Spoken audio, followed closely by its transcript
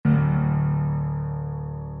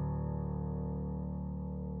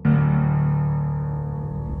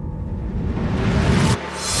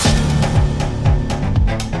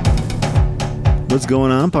What's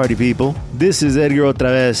going on, party people? This is Edgar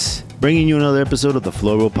otra vez, bringing you another episode of the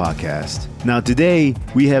Flow Roll Podcast. Now, today,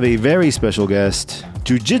 we have a very special guest,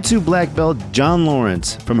 Jiu-Jitsu black belt John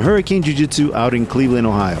Lawrence from Hurricane Jiu-Jitsu out in Cleveland,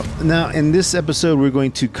 Ohio. Now, in this episode, we're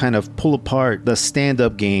going to kind of pull apart the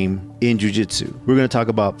stand-up game in Jiu-Jitsu. We're going to talk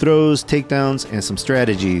about throws, takedowns, and some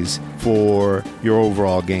strategies for your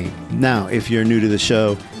overall game. Now, if you're new to the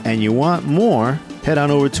show and you want more, head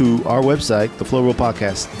on over to our website,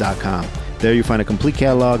 theflowrollpodcast.com. There you'll find a complete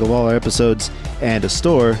catalog of all our episodes and a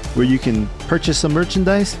store where you can purchase some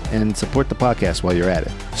merchandise and support the podcast while you're at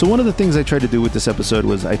it. So one of the things I tried to do with this episode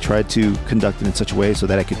was I tried to conduct it in such a way so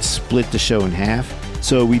that I could split the show in half.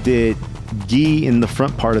 So we did gi in the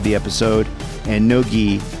front part of the episode and no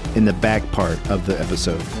gi in the back part of the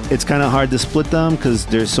episode. It's kind of hard to split them because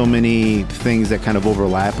there's so many things that kind of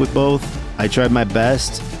overlap with both. I tried my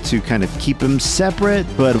best to kind of keep them separate,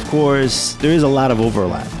 but of course, there is a lot of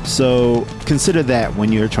overlap. So consider that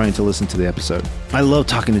when you're trying to listen to the episode. I love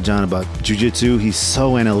talking to John about jiu-jitsu. He's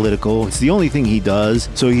so analytical. It's the only thing he does.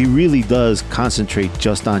 So he really does concentrate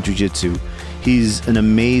just on jiu-jitsu. He's an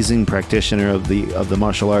amazing practitioner of the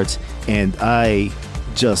martial arts, and I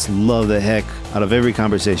just love the heck out of every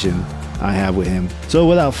conversation I have with him. So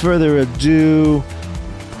without further ado,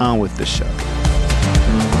 on with the show.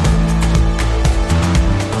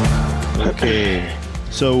 Okay,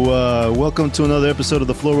 so welcome to another episode of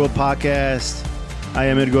the Flow Roll Podcast. I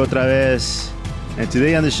am Edgar otra vez, and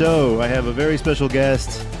today on the show I have a very special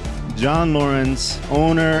guest, John Lawrence,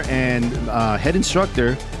 owner and head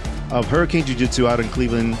instructor of Hurricane Jiu-Jitsu out in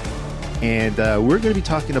Cleveland, and we're going to be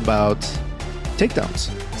talking about takedowns.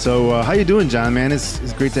 So how you doing, John, man?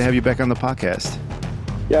 It's great to have you back on the podcast.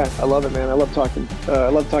 Yeah, I love it, man. I love talking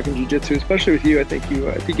jiu-jitsu, especially with you. I think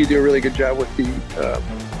you do a really good job with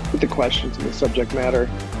the questions and the subject matter.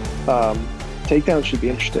 Takedowns should be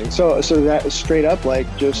interesting. So that is straight up, like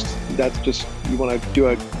that's just you want to do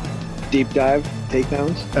a deep dive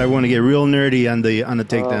takedowns. I want to get real nerdy on the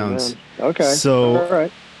takedowns. Oh, okay. So all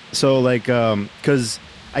right. So like because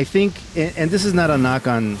I think, and this is not a knock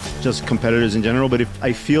on just competitors in general, but if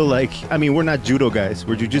I feel like, I mean, we're not judo guys,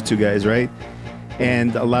 we're jiu-jitsu guys, right?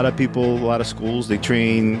 And a lot of people, a lot of schools, they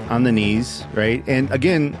train on the knees, right? And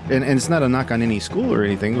again, and it's not a knock on any school or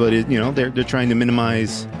anything, but they're trying to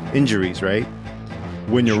minimize injuries, right?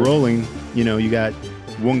 When you're rolling, you got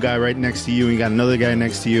one guy right next to you, and you got another guy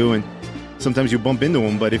next to you, and sometimes you bump into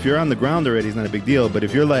him. But if you're on the ground already, it's not a big deal. But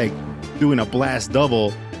if you're like doing a blast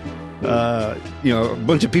double, a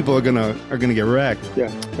bunch of people are gonna get wrecked.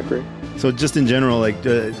 Yeah, I agree. So just in general, like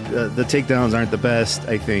the takedowns aren't the best,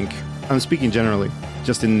 I think. I'm speaking generally,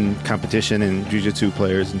 just in competition and jiu-jitsu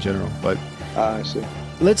players in general. But I see.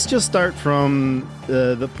 Let's just start from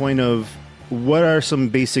the point of what are some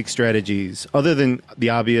basic strategies, other than the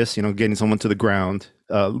obvious, getting someone to the ground.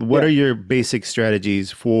 What are your basic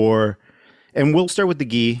strategies for, and we'll start with the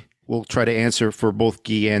gi. We'll try to answer for both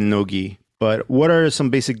gi and no gi. But what are some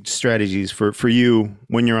basic strategies for you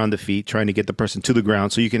when you're on the feet, trying to get the person to the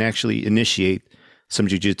ground so you can actually initiate some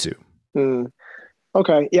jiu-jitsu?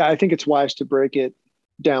 Okay. Yeah, I think it's wise to break it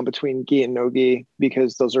down between gi and no gi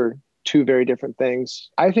because those are two very different things.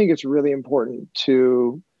 I think it's really important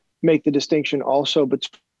to make the distinction also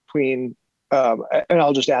between, and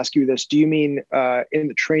I'll just ask you this, do you mean in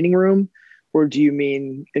the training room or do you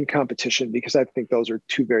mean in competition? Because I think those are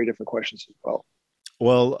two very different questions as well.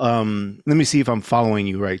 Well, let me see if I'm following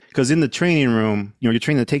you right. Because in the training room, you're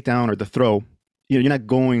training the takedown or the throw, you're not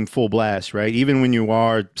going full blast, right? Even when you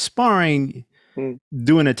are sparring,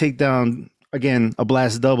 doing a takedown, again, a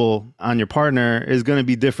blast double on your partner is going to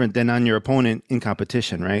be different than on your opponent in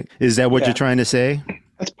competition, right? Is that what you're trying to say?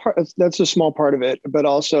 That's a small part of it, but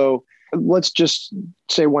also let's just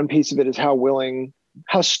say one piece of it is how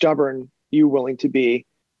stubborn you're willing to be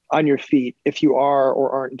on your feet if you are or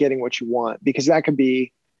aren't getting what you want, because that could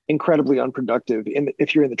be incredibly unproductive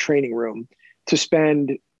if you're in the training room to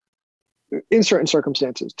spend, in certain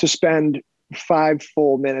circumstances, to spend 5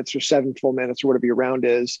 full minutes or 7 full minutes or whatever your round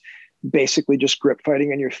is, basically just grip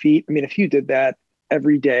fighting on your feet. I mean, if you did that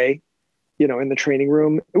every day, in the training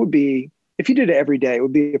room, if you did it every day, it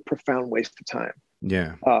would be a profound waste of time.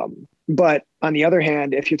 Yeah. But on the other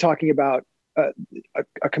hand, if you're talking about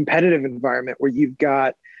a competitive environment where you've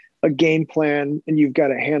got a game plan and you've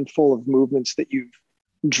got a handful of movements that you've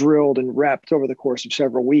drilled and repped over the course of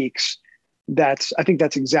several weeks, I think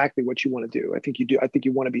that's exactly what you want to do. I think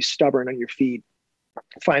you want to be stubborn on your feet,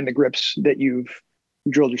 find the grips that you've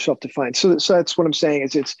drilled yourself to find. So that's what I'm saying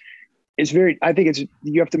is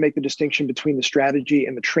you have to make the distinction between the strategy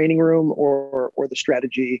in the training room or the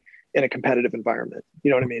strategy in a competitive environment.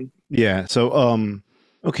 You know what I mean? Yeah. So,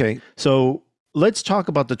 okay. So let's talk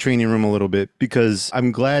about the training room a little bit, because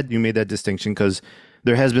I'm glad you made that distinction, because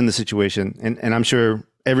there has been the situation, and I'm sure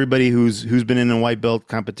everybody who's been in a white belt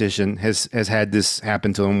competition has had this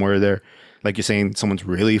happen to them, where they're, like you're saying, someone's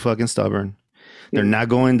really fucking stubborn. They're not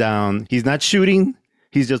going down. He's not shooting.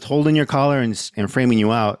 He's just holding your collar and framing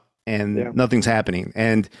you out, and nothing's happening.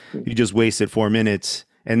 And you just wasted 4 minutes,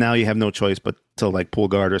 and now you have no choice but to like pull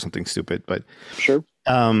guard or something stupid. But Sure.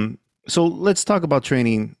 so let's talk about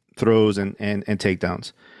training throws and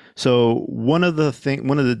takedowns. So one of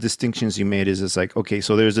the distinctions you made is, it's like, okay,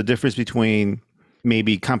 so there's a difference between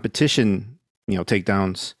maybe competition,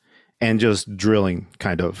 takedowns, and just drilling,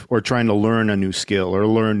 kind of, or trying to learn a new skill or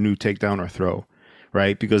learn new takedown or throw,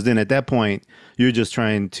 right? Because then at that point, you're just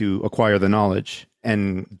trying to acquire the knowledge.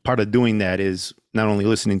 And part of doing that is not only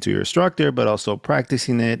listening to your instructor, but also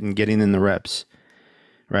practicing it and getting in the reps,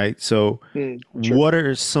 right? So Sure. what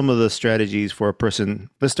are some of the strategies for a person?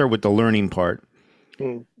 Let's start with the learning part.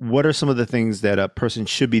 What are some of the things that a person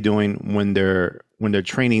should be doing when they're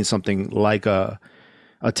training something like a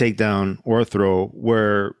takedown or a throw,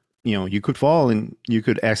 where you could fall and you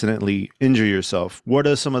could accidentally injure yourself? What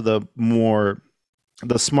are some of the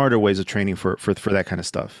smarter ways of training for that kind of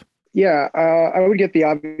stuff? Yeah, I would get the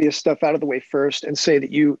obvious stuff out of the way first and say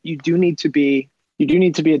that you do need to be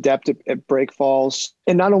adept at break falls,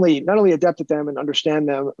 and not only adept at them and understand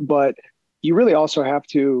them, but you really also have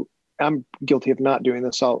to. I'm guilty of not doing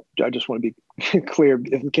this. I just want to be clear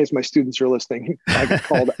in case my students are listening. I get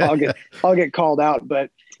called. I'll get called out. But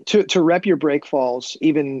to rep your break falls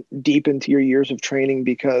even deep into your years of training,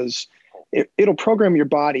 because it'll program your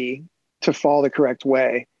body to fall the correct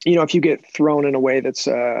way. If you get thrown in a way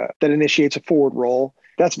that initiates a forward roll,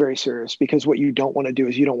 that's very serious, because what you don't want to do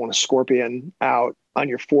is you don't want to scorpion out on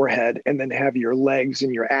your forehead and then have your legs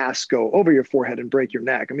and your ass go over your forehead and break your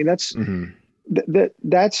neck. I mean, that's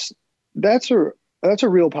that's a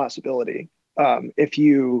real possibility if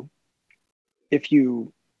you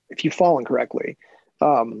fall incorrectly.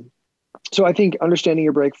 So I think understanding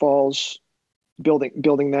your break falls,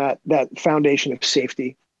 building that foundation of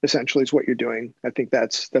safety essentially is what you're doing. I think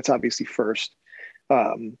that's obviously first.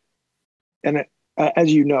 And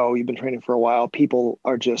as you know, you've been training for a while. People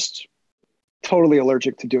are just totally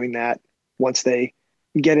allergic to doing that once they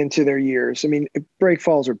get into their years. I mean, break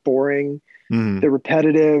falls are boring. They're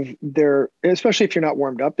repetitive. They're, especially if you're not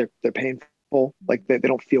warmed up, they're painful. Like they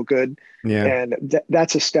don't feel good. Yeah. And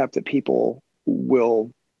that's a step that people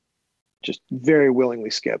will just very willingly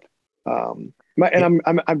skip. I'm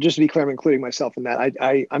just to be clear, I'm including myself in that.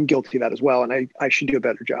 I'm guilty of that as well. And I should do a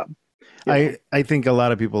better job. I think a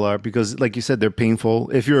lot of people are, because like you said, they're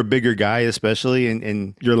painful. If you're a bigger guy, especially,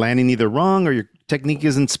 and you're landing either wrong or your technique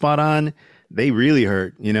isn't spot on, they really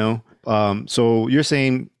hurt, So you're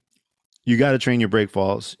saying you got to train your break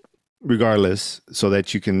falls regardless, so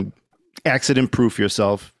that you can accident proof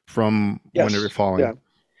yourself from when you're falling.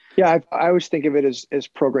 Yeah. I always think of it as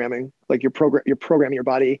programming. Like you're programming your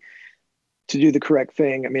body to do the correct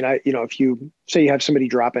thing. I mean, if you say you have somebody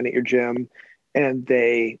drop in at your gym and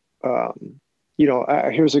they,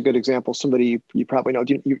 here's a good example. Somebody you probably know.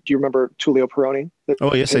 Do you remember Tullio Peroni?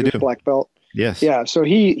 Oh, yes, I do. Black belt. Yes. Yeah. So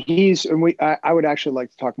he's, and I would actually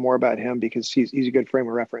like to talk more about him, because he's a good frame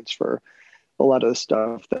of reference for a lot of the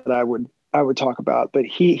stuff that I would talk about. But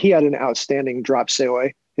he had an outstanding drop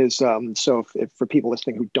seoi. So if for people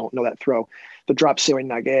listening who don't know that throw, the drop seoi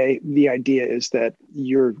nage, the idea is that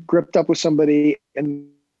you're gripped up with somebody and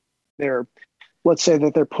let's say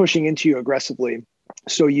that they're pushing into you aggressively.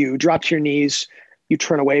 So you drop to your knees, you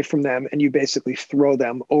turn away from them, and you basically throw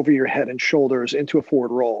them over your head and shoulders into a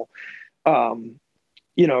forward roll.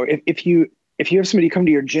 If you have somebody come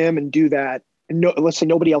to your gym and do that, and let's say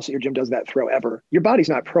nobody else at your gym does that throw ever, your body's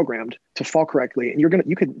not programmed to fall correctly, and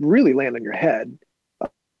you could really land on your head,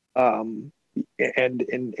 and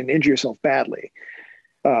injure yourself badly.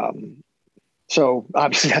 So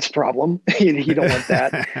obviously that's a problem. You don't want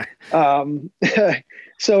that.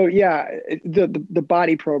 So yeah, the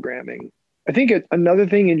body programming. I think another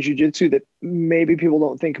thing in jiu-jitsu that maybe people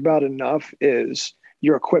don't think about enough is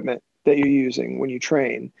your equipment that you're using when you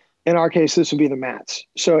train. In our case, this would be the mats.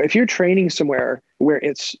 So if you're training somewhere where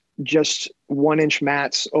it's just 1-inch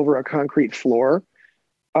mats over a concrete floor,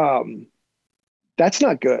 that's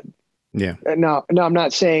not good. Yeah. Now I'm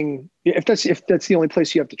not saying if that's the only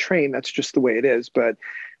place you have to train, that's just the way it is. But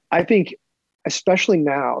I think, especially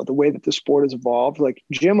now, the way that the sport has evolved, like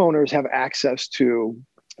gym owners have access to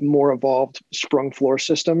more evolved sprung floor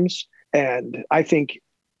systems. And I think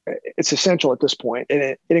it's essential at this point, and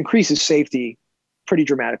it increases safety pretty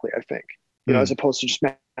dramatically, I think, as opposed to just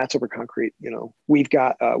mats over concrete. We've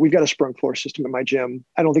got a sprung floor system in my gym.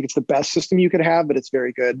 I don't think it's the best system you could have, but it's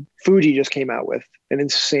very good. Fuji just came out with an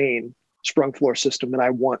insane sprung floor system that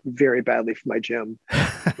I want very badly for my gym.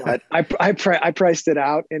 But I priced it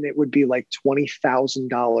out, and it would be like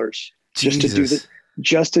 $20,000 just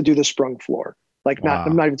to do the sprung floor. Like, wow.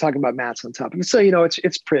 I'm not even talking about mats on top of it. So,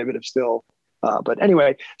 it's prohibitive still. But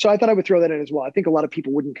anyway, so I thought I would throw that in as well. I think a lot of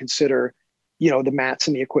people wouldn't consider, the mats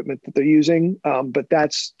and the equipment that they're using. But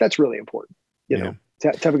that's really important, to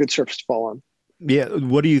have a good surface to fall on. Yeah.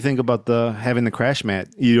 What do you think about having the crash mat?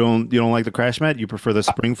 You don't like the crash mat? You prefer the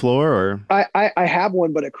spring floor, or? I have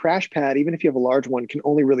one, but a crash pad, even if you have a large one, can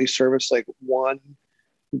only really service like one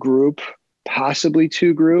group, possibly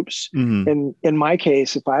two groups. Mm-hmm. And in my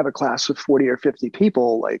case, if I have a class of 40 or 50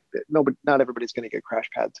 people, like not everybody's going to get crash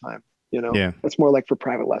pad time. Yeah. That's more like for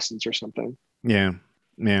private lessons or something. Yeah.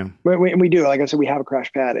 Yeah. We do, like I said, we have a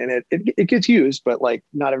crash pad, and it gets used, but like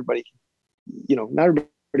not everybody's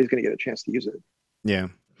going to get a chance to use it. Yeah.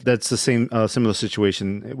 That's the same, similar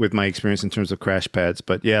situation with my experience in terms of crash pads.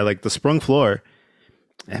 But yeah, like the sprung floor,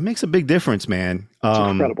 it makes a big difference, man. It's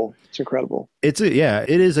incredible. It's incredible. It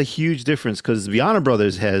is a huge difference, because Viana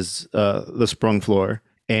Brothers has the sprung floor.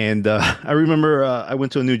 And I remember I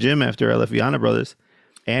went to a new gym after I left Viana Brothers,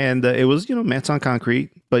 and it was, mats on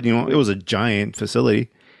concrete, but, it was a giant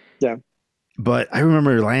facility. Yeah. But I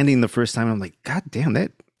remember landing the first time, and I'm like, God damn,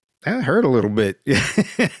 that hurt a little bit.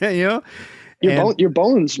 Your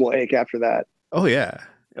bones will ache after that. Oh yeah.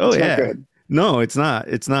 Oh it's yeah. Not good. No, it's not.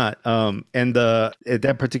 It's not. And at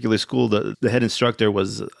that particular school, the head instructor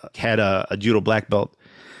had a judo black belt.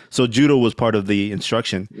 So judo was part of the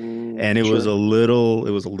instruction, and it was a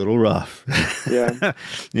little rough. Yeah.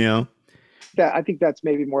 That I think that's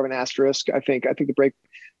maybe more of an asterisk. I think the break,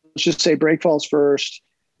 let's just say break falls first.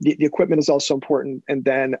 The equipment is also important. And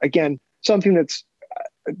then again, something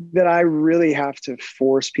that I really have to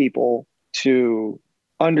force people to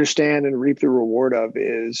understand and reap the reward of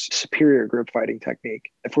is superior grip fighting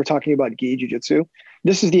technique. If we're talking about gi jiu-jitsu,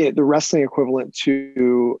 this is the wrestling equivalent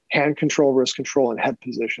to hand control, wrist control, and head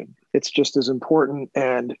position. It's just as important.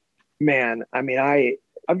 And man, I mean,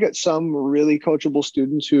 I've got some really coachable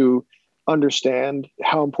students who understand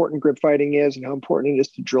how important grip fighting is and how important it is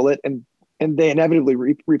to drill it. And they inevitably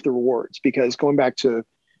reap the rewards, because going back to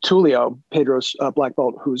Tulio, Pedro's black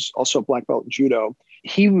belt, who's also a black belt in judo,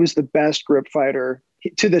 he was the best grip fighter.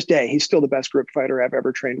 To this day, he's still the best grip fighter I've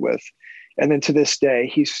ever trained with. And then to this day,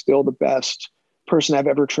 he's still the best person I've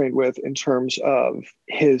ever trained with in terms of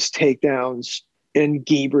his takedowns in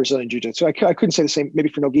gi Brazilian jiu-jitsu. I couldn't say the same maybe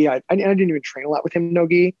for no gi. I didn't even train a lot with him no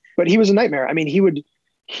gi, but he was a nightmare. I mean, he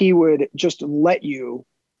would just let you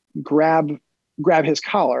grab his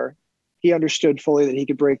collar. He understood fully that he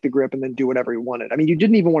could break the grip and then do whatever he wanted. I mean, you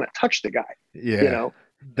didn't even want to touch the guy. Yeah.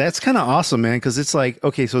 That's kind of awesome, man. Cause it's like,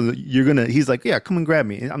 okay, so he's like, yeah, come and grab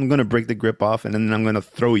me. I'm going to break the grip off, and then I'm going to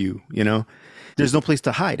throw you, there's no place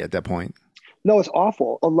to hide at that point. No, it's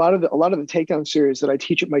awful. A lot of the takedown series that I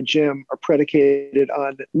teach at my gym are predicated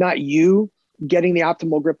on not you getting the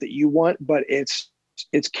optimal grip that you want, but it's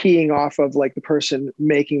keying off of like the person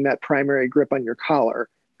making that primary grip on your collar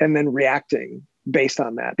and then reacting based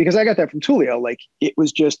on that. Because I got that from Tulio. Like, it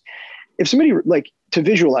was just, if somebody, like, to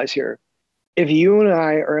visualize here, if you and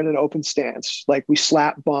I are in an open stance, like we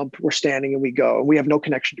slap, bump, we're standing and we go, and we have no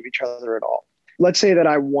connection to each other at all. Let's say that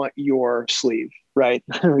I want your sleeve, right?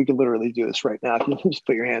 We can literally do this right now. If you just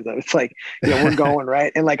put your hands up, it's like, we're going,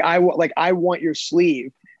 right? And I want your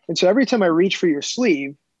sleeve. And so every time I reach for your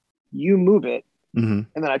sleeve, you move it. Mm-hmm.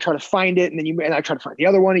 And then I try to find it, and I try to find the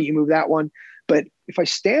other one, and you move that one. But if I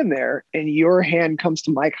stand there and your hand comes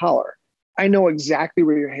to my collar, I know exactly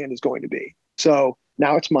where your hand is going to be. So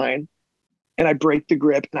now it's mine, and I break the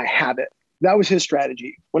grip and I have it. That was his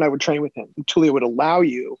strategy when I would train with him. Tulio would allow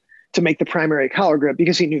you to make the primary collar grip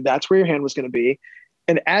because he knew that's where your hand was going to be.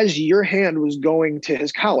 And as your hand was going to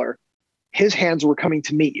his collar, his hands were coming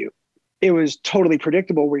to meet you. It was totally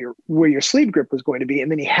predictable where your sleeve grip was going to be.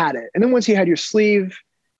 And then he had it. And then once he had your sleeve,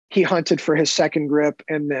 he hunted for his second grip.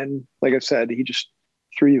 And then, like I said, he just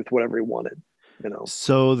threw you with whatever he wanted,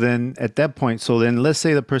 So then at that point, let's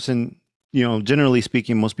say the person, generally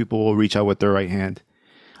speaking, most people will reach out with their right hand.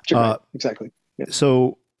 Exactly. Yeah.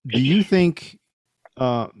 So do you think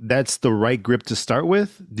that's the right grip to start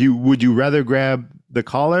with? Would you rather grab the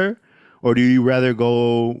collar, or do you rather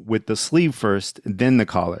go with the sleeve first, then the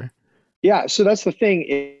collar? Yeah. So that's the thing,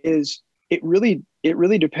 is it really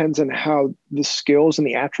depends on how the skills and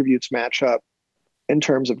the attributes match up in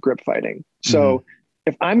terms of grip fighting. So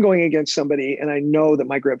if I'm going against somebody and I know that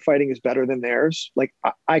my grip fighting is better than theirs, like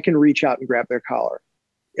I can reach out and grab their collar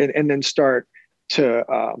and then start to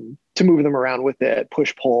move them around with it,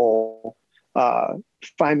 push pull,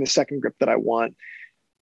 find the second grip that I want.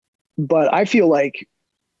 But I feel like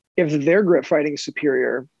if their grip fighting is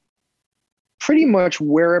superior, pretty much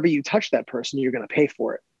wherever you touch that person, you're going to pay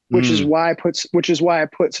for it. Which is why I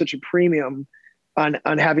put such a premium on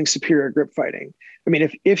having superior grip fighting. I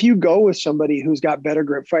mean, if you go with somebody who's got better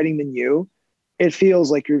grip fighting than you, it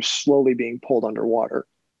feels like you're slowly being pulled underwater.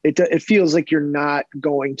 It feels like you're not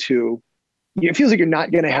going to. It feels like you're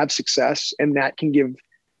not going to have success, and that can give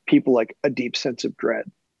people like a deep sense of dread.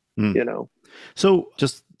 You know. So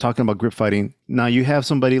just talking about grip fighting, now you have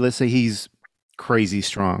somebody, let's say he's crazy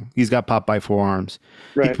strong. He's got pop by forearms.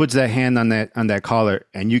 Right. He puts that hand on that collar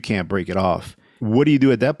and you can't break it off. What do you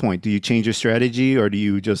do at that point? Do you change your strategy, or do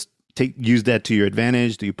you just use that to your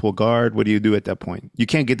advantage? Do you pull guard? What do you do at that point? You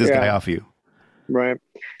can't get this guy off you. Right.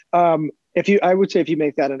 I would say if you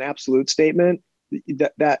make that an absolute statement,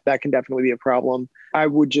 that can definitely be a problem. I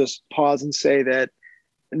would just pause and say that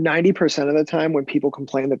 90% of the time when people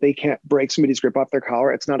complain that they can't break somebody's grip off their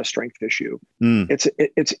collar, it's not a strength issue. It's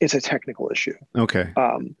a technical issue. Okay.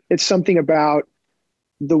 It's something about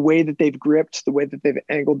the way that they've gripped, the way that they've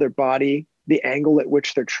angled their body, the angle at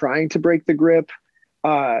which they're trying to break the grip,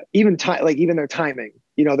 even their timing.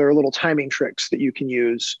 You know, there are little timing tricks that you can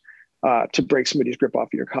use to break somebody's grip off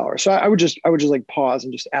of your collar. So I would just like pause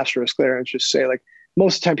and just asterisk there and just say, like,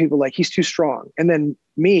 most of the time people are like, he's too strong. And then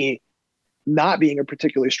me, not being a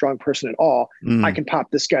particularly strong person at all, I can pop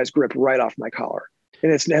this guy's grip right off my collar.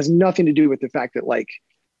 And it has nothing to do with the fact that, like,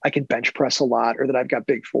 I can bench press a lot or that I've got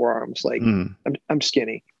big forearms. Like I'm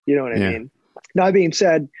skinny. You know what I mean? Now, that being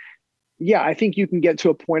said, yeah, I think you can get to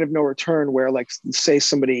a point of no return where, like, say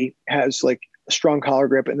somebody has like a strong collar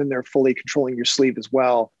grip and then they're fully controlling your sleeve as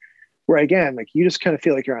well. Where again, like, you just kind of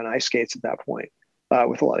feel like you're on ice skates at that point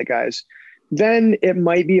with a lot of guys. Then it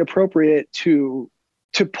might be appropriate to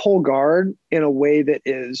pull guard in a way that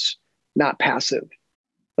is not passive.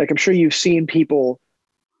 Like, I'm sure you've seen people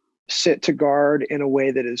sit to guard in a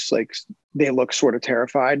way that is like, they look sort of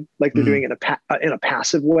terrified, like they're doing it in a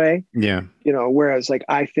passive way. Yeah. You know, whereas, like,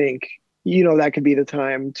 I think, you know, that could be the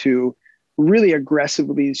time to really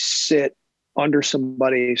aggressively sit under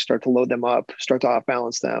somebody, start to load them up, start to off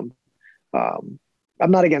balance them. I'm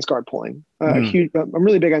not against guard pulling. I'm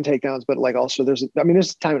really big on takedowns, but, like, also there's a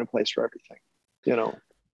time and a place for everything, you know.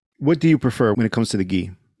 What do you prefer when it comes to the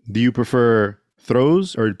gi? Do you prefer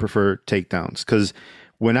throws or do you prefer takedowns? Because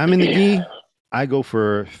when I'm in the gi, I go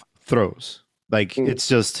for throws. Like, it's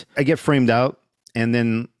just, I get framed out and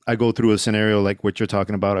then I go through a scenario like what you're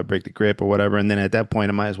talking about. I break the grip or whatever. And then at that point,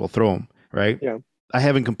 I might as well throw them, right? Yeah. I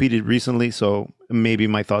haven't competed recently, so maybe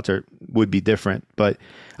my thoughts would be different. But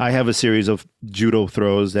I have a series of judo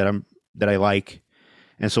throws that I like.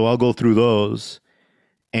 And so I'll go through those.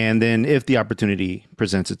 And then if the opportunity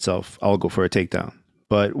presents itself, I'll go for a takedown.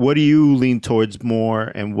 But what do you lean towards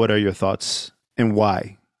more, and what are your thoughts and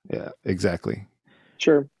why? Yeah, exactly.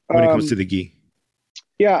 Sure. When it comes to the gi.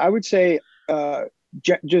 Yeah, I would say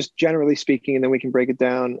just generally speaking, and then we can break it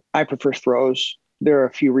down, I prefer throws. There are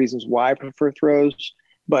a few reasons why I prefer throws,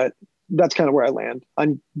 but that's kind of where I land.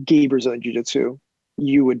 On gi Brazilian Jiu-Jitsu,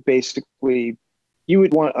 you would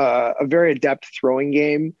want a very adept throwing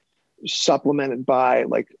game supplemented by,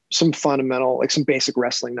 like, some fundamental, like, some basic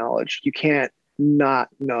wrestling knowledge. You can't not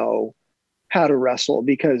know how to wrestle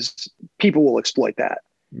because people will exploit that.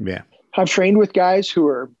 Yeah. I've trained with guys who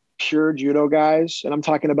are pure judo guys, and I'm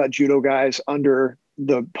talking about judo guys under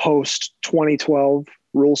the post 2012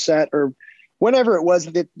 rule set, or whenever it was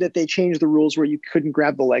that they changed the rules where you couldn't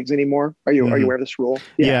grab the legs anymore. Are you aware of this rule?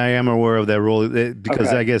 Yeah, I am aware of that rule because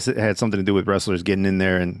I guess it had something to do with wrestlers getting in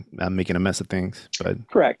there and making a mess of things. But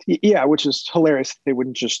correct. Yeah, which is hilarious. They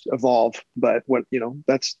wouldn't just evolve, but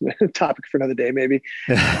that's a topic for another day, maybe.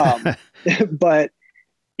 But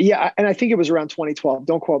yeah, and I think it was around 2012.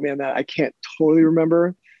 Don't quote me on that. I can't totally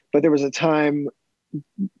remember, but there was a time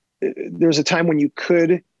when you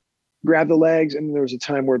could grab the legs, and there was a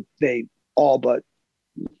time where they all but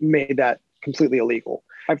made that completely illegal.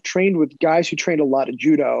 I've trained with guys who trained a lot of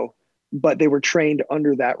judo, but they were trained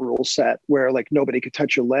under that rule set where, like, nobody could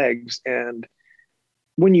touch your legs. And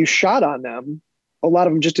when you shot on them, a lot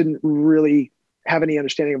of them just didn't really have any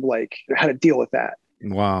understanding of, like, how to deal with that.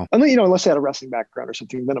 Wow. Unless they had a wrestling background or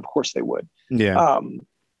something, then of course they would. Yeah.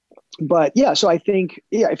 But yeah, so I think,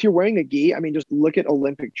 if you're wearing a gi, I mean, just look at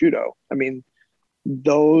Olympic judo. I mean,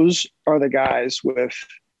 those are the guys with,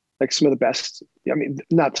 like, some of the best,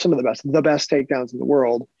 not some of the best takedowns in the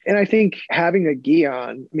world. And I think having a gi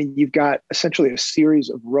on, I mean, you've got essentially a series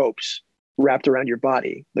of ropes wrapped around your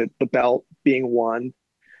body, the belt being one,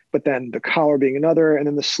 but then the collar being another, and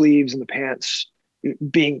then the sleeves and the pants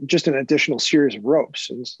being just an additional series of ropes.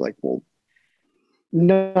 And it's like, well,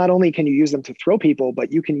 not only can you use them to throw people,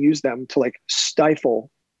 but you can use them to like stifle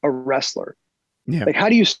a wrestler. Yeah. Like, how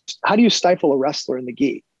do you stifle a wrestler in the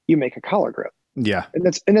gi? You make a collar grip. Yeah.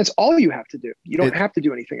 And that's all you have to do. You don't have to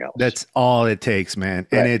do anything else. That's all it takes, man.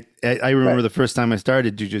 Right. And I remember the first time I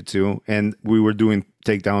started jiu-jitsu and we were doing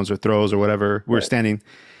takedowns or throws or whatever. We were standing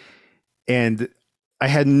and I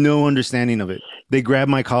had no understanding of it. They grabbed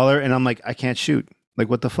my collar and I'm like, I can't shoot. Like,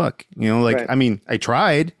 what the fuck? You know, like, I mean, I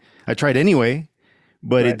tried anyway,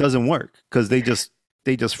 but it doesn't work because they just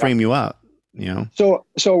frame you out, you know?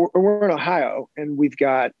 So we're in Ohio and we've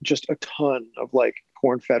got just a ton of like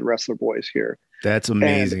corn-fed wrestler boys here. That's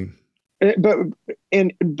amazing. But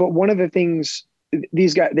one of the things,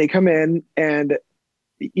 these guys, they come in and,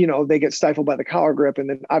 you know, they get stifled by the collar grip and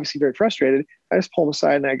then obviously very frustrated. I just pull them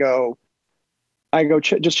aside and I go,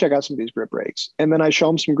 just check out some of these grip breaks. And then I show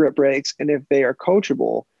them some grip breaks. And if they are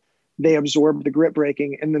coachable, they absorb the grip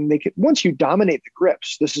breaking. And then they can, once you dominate the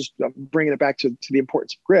grips, this is bringing it back to the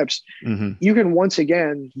importance of grips. You can once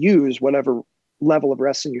again use whatever level of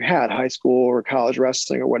wrestling you had, high school or college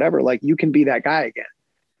wrestling or whatever. Like, you can be that guy again.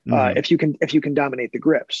 If you can dominate the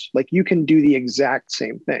grips, like, you can do the exact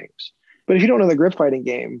same things. But if you don't know the grip fighting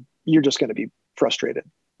game, you're just going to be frustrated,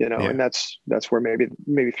 you know. And that's where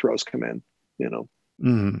maybe throws come in, you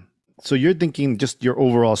know. So you're thinking just your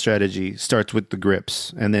overall strategy starts with the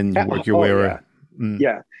grips and then you work your way around.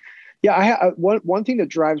 Yeah. I have one thing that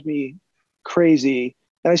drives me crazy,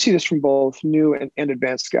 and I see this from both new and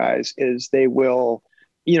advanced guys, is they will,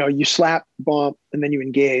 you know, you slap, bump, and then you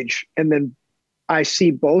engage. And then I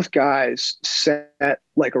see both guys set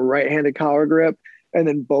like a right-handed collar grip, and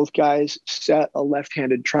then both guys set a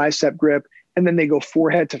left-handed tricep grip. And then they go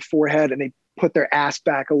forehead to forehead and they put their ass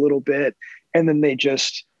back a little bit. And then they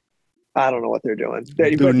just, I don't know what they're doing.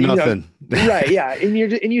 Do nothing. You know, right. Yeah. And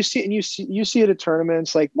you see it at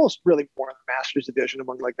tournaments, like most really more in the masters division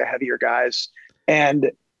among like the heavier guys.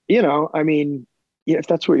 And, you know, I mean, yeah, if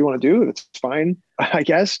that's what you want to do, that's fine, I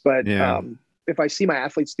guess. But if I see my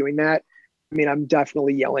athletes doing that, I mean, I'm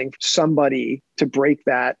definitely yelling for somebody to break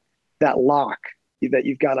that lock that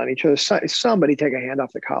you've got on each other. Somebody take a hand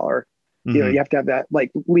off the collar. You know, you have to have that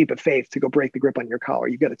like leap of faith to go break the grip on your collar.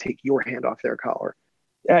 You've got to take your hand off their collar.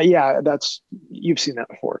 You've seen that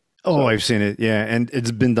before. Oh, so. I've seen it. Yeah. And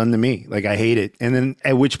it's been done to me. Like, I hate it. And then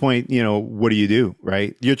at which point, you know, what do?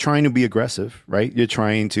 Right. You're trying to be aggressive, right? You're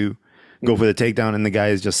trying to go for the takedown and the guy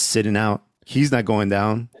is just sitting out. He's not going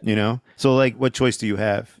down, you know? So like, what choice do you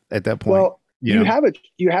have at that point? Well, you have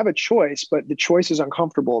a choice, but the choice is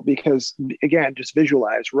uncomfortable because, again, just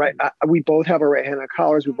visualize, right? We both have our right hand on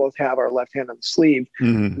collars. We both have our left hand on the sleeve.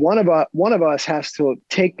 One of us has to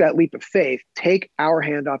take that leap of faith, take our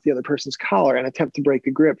hand off the other person's collar and attempt to break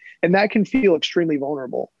the grip. And that can feel extremely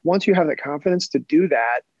vulnerable. Once you have the confidence to do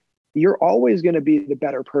that, you're always going to be the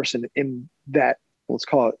better person in that, let's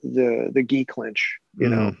call it the gi clinch, you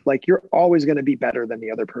know, like you're always going to be better than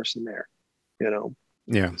the other person there, you know?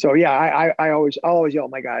 Yeah. So yeah, I'll always yell at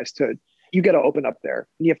my guys you got to open up there.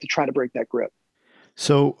 And you have to try to break that grip.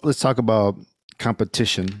 So let's talk about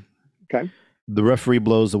competition. Okay. The referee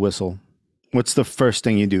blows the whistle. What's the first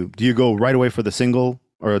thing you do? Do you go right away for the single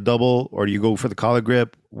or a double, or do you go for the collar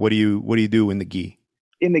grip? What do you do in the gi?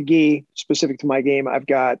 In the gi, specific to my game, I've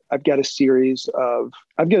got a series of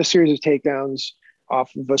takedowns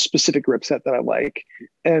off of a specific grip set that I like.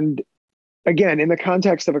 And again, in the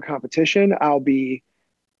context of a competition, I'll be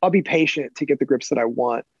patient to get the grips that I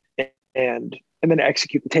want and then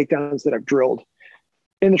execute the takedowns that I've drilled.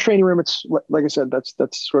 In the training room, it's like I said, that's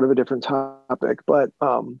sort of a different topic. But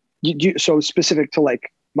so specific to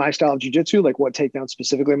like my style of jiu-jitsu, like what takedown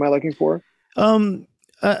specifically am I looking for?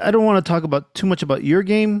 I don't want to talk about too much about your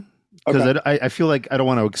game because I feel like I don't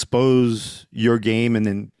want to expose your game and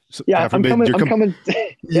then I'm coming. coming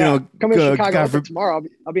to Chicago tomorrow.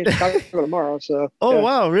 I'll be in Chicago tomorrow. So. Oh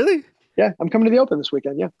wow, really? Yeah, I'm coming to the Open this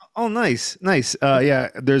weekend. Yeah. Oh, nice. Yeah,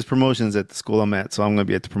 there's promotions at the school I'm at, so I'm going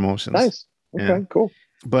to be at the promotions. Nice. Okay, cool.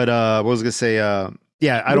 But what was I going to say? I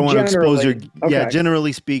don't want to expose your. Yeah,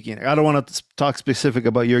 generally speaking, I don't want to talk specific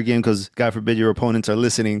about your game because God forbid your opponents are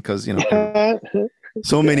listening because you know.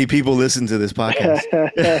 So many people listen to this podcast.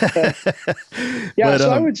 Yeah, so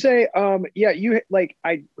I would say,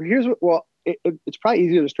 it's probably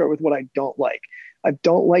easier to start with what I don't like. I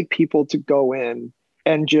don't like people to go in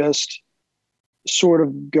and just sort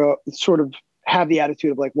of have the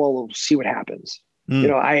attitude of like, well, we'll see what happens. You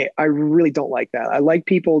know, I really don't like that. I like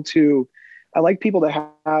people to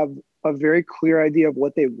have a very clear idea of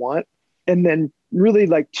what they want and then really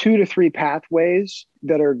like 2 to 3 pathways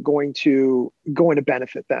that are going to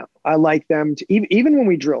benefit them. I like them to even when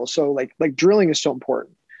we drill. So like drilling is so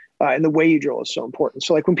important, and the way you drill is so important.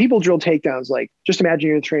 So like when people drill takedowns, like just imagine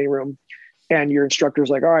you're in the training room and your instructor's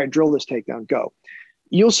like, all right, drill this takedown, go.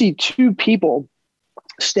 You'll see 2 people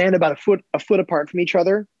stand about a foot apart from each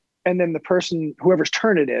other, and then the person, whoever's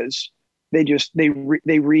turn it is,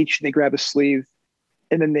 they reach, they grab a sleeve,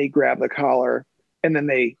 and then they grab the collar, and then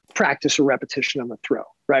they practice a repetition on the throw,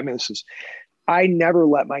 right? I mean, I never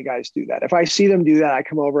let my guys do that. If I see them do that, I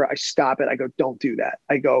come over, I stop it. I go, don't do that.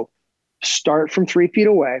 I go, start from 3 feet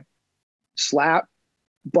away, slap,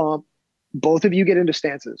 bump, both of you get into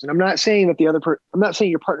stances. And I'm not saying that I'm not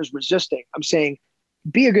saying your partner's resisting. I'm saying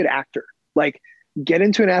be a good actor. Like, get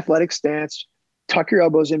into an athletic stance, tuck your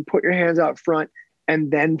elbows in, put your hands out front,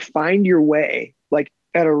 and then find your way, like,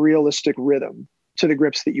 at a realistic rhythm to the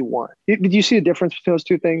grips that you want. Did you see the difference between those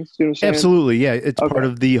 2 things? You know what I'm saying? Absolutely. Yeah. It's part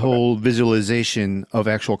of the whole visualization of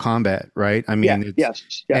actual combat, right? I mean,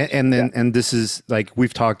 yes. And this is like,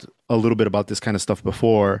 we've talked a little bit about this kind of stuff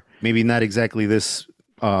before, maybe not exactly this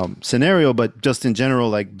scenario, but just in general,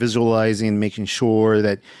 like visualizing, making sure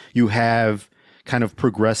that you have kind of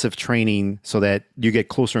progressive training so that you get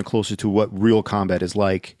closer and closer to what real combat is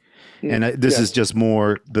like. And this is just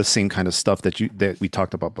more the same kind of stuff that we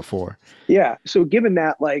talked about before. Yeah. So given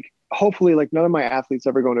that, like, hopefully, like, none of my athletes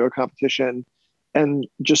ever go into a competition and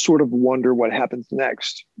just sort of wonder what happens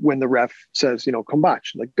next when the ref says, combate,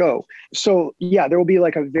 like, go. So yeah, there will be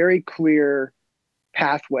like a very clear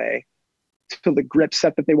pathway to the grip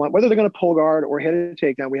set that they want, whether they're going to pull guard or hit a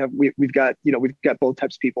takedown. We've got both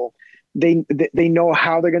types of people. They know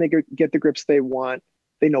how they're going to get the grips they want.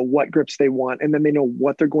 They know what grips they want, and then they know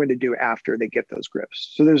what they're going to do after they get those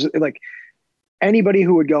grips. So there's like anybody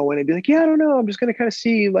who would go in and be like, yeah, I don't know, I'm just going to kind of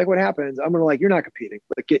see like what happens. I'm going to, like, you're not competing.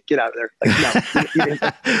 Like, get out of there.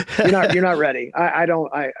 Like, no, you're not ready.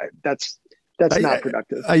 That's not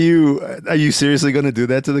productive. Are you seriously going to do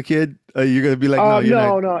that to the kid? Are you going to be like,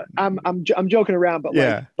 no, I'm joking around, but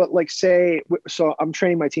yeah. So I'm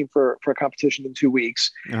training my team for a competition in 2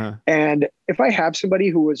 weeks. Uh-huh. And if I have somebody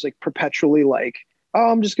who was like perpetually like, oh,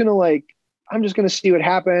 I'm just going to see what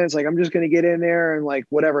happens. Like, I'm just going to get in there and like,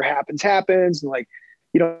 whatever happens. And like,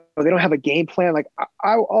 they don't have a game plan. Like,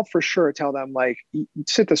 I'll for sure tell them, like,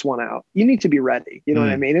 sit this one out. You need to be ready. You know what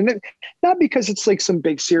I mean? And not because it's like some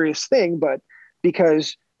big serious thing, but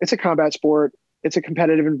because it's a combat sport. It's a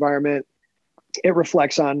competitive environment. It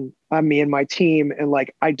reflects on me and my team. And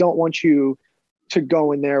like, I don't want you to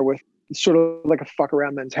go in there with sort of like a fuck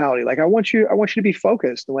around mentality. Like, I want you to be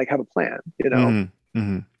focused and like have a plan,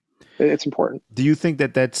 Mm-hmm. It's important. Do you think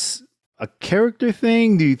that that's a character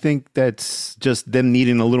thing? Do you think that's just them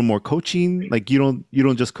needing a little more coaching? Like, you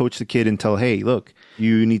don't just coach the kid and tell, hey, look,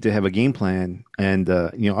 you need to have a game plan, and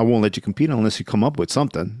I won't let you compete unless you come up with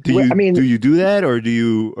something. Do you do that, or do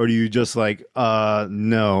you just like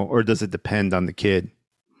no, or does it depend on the kid?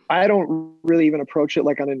 I don't really even approach it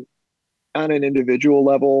like on an individual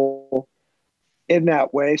level in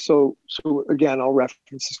that way. So again, I'll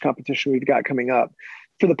reference this competition we've got coming up.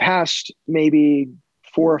 For the past maybe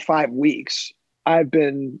 4 or 5 weeks, I've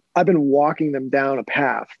been walking them down a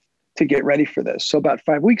path to get ready for this. So about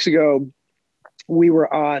 5 weeks ago, we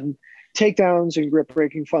were on takedowns and grip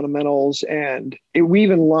breaking fundamentals, and we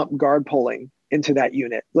even lumped guard pulling into that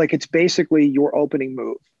unit. Like, it's basically your opening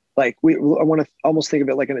move. Like, I want to almost think of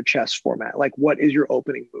it like in a chess format. Like, what is your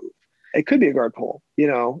opening move? It could be a guard pull,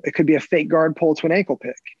 it could be a fake guard pull to an ankle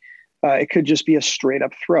pick. It could just be a straight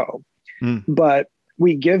up throw. But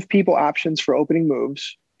we give people options for opening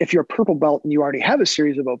moves. If you're a purple belt and you already have a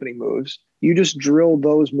series of opening moves, you just drill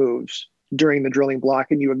those moves during the drilling block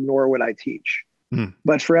and you ignore what I teach.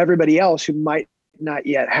 But for everybody else who might not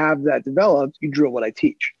yet have that developed, you drill what I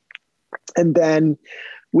teach. And then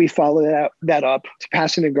we follow that up to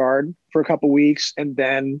passing the guard for a couple of weeks. And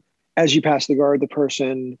then as you pass the guard, the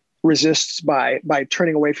person resists by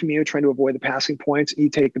turning away from you, trying to avoid the passing points, and you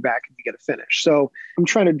take the back and you get a finish. So I'm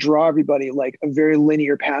trying to draw everybody like a very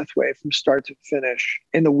linear pathway from start to finish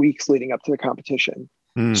in the weeks leading up to the competition.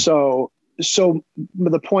 So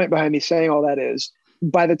the point behind me saying all that is,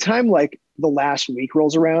 by the time like the last week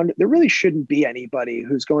rolls around, there really shouldn't be anybody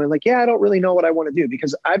who's going like, yeah, I don't really know what I want to do,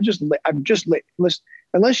 because I've just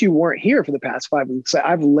unless you weren't here for the past 5 weeks,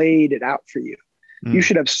 I've laid it out for you. You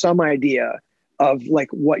should have some idea of like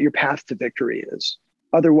what your path to victory is.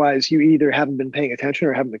 Otherwise, you either haven't been paying attention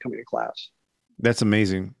or haven't been coming to class. That's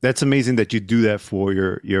amazing. That's amazing that you do that for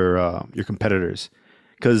your competitors,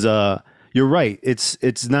 because you're right.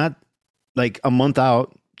 It's not like a month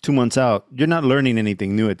out, 2 months out. You're not learning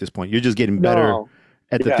anything new at this point. You're just getting better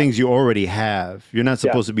at the Yeah. things you already have. You're not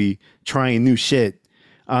Yeah. supposed to be trying new shit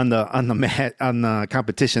on the mat on the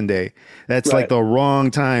competition day. That's like Right. the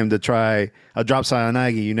wrong time to try a drop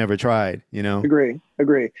sayonagi you never tried, you know? Agree.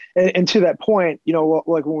 And to that point,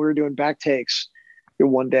 like when we were doing back takes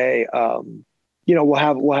one day,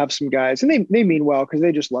 we'll have some guys, and they mean well because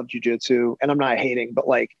they just love jujitsu, and I'm not hating, but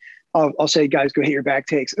like I'll say, guys, go hit your back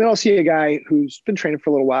takes, and then I'll see a guy who's been training for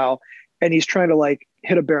a little while, and he's trying to like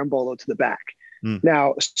hit a berimbolo to the back. Mm.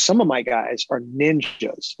 Now, some of my guys are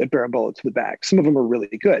ninjas at berimbolo to the back. Some of them are really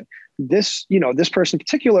good. This person in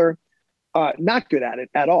particular, not good at it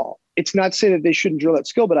at all. It's not saying that they shouldn't drill that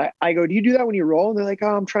skill, but I go, do you do that when you roll? And they're like,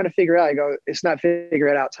 oh, I'm trying to figure it out. I go, it's not figure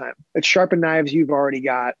it out time. It's sharpen knives you've already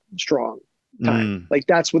got strong time. Like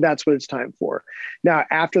that's what it's time for. Now,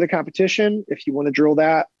 after the competition, if you want to drill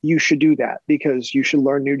that, you should do that because you should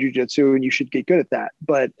learn new jujitsu and you should get good at that.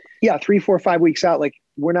 But yeah, 3, 4, 5 weeks out, like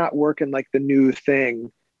we're not working like the new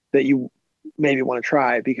thing that you maybe want to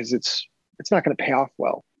try because it's not going to pay off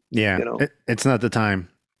well. Yeah. It's not the time.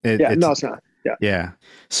 No, it's not. Yeah. Yeah.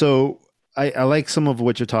 So I like some of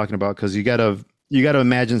what you're talking about because you gotta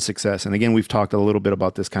imagine success. And again, we've talked a little bit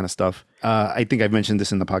about this kind of stuff. I think I've mentioned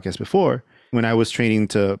this in the podcast before. When I was training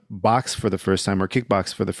to box for the first time or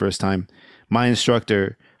kickbox for the first time, my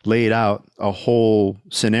instructor laid out a whole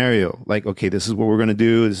scenario. Like, okay, this is what we're gonna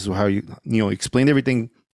do. This is how you explained everything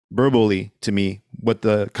verbally to me, what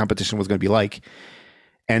the competition was gonna be like.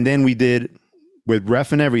 And then we did with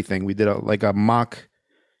ref and everything. We did a mock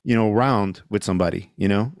round with somebody,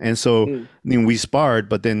 and so we sparred,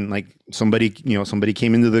 but then like somebody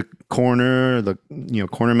came into the corner, the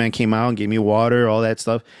corner man came out and gave me water, all that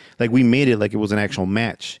stuff. Like we made it like it was an actual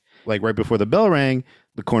match. Like right before the bell rang,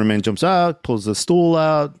 the corner man jumps out, pulls the stool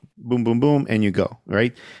out, boom, boom, boom, and you go,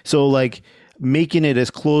 right? So like making it as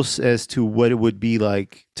close as to what it would be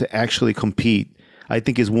like to actually compete, I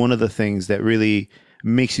think is one of the things that really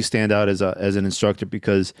makes you stand out as an instructor,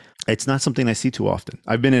 because it's not something I see too often.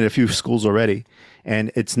 I've been in a few schools already,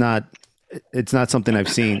 and it's not something I've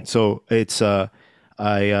seen. So it's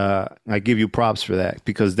I give you props for that,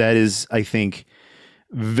 because that is, I think,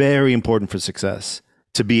 very important for success,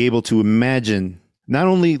 to be able to imagine, not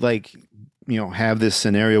only like have this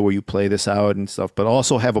scenario where you play this out and stuff, but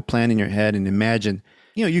also have a plan in your head and imagine.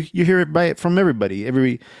 You hear it from everybody,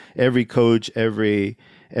 every coach, every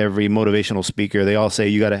motivational speaker. They all say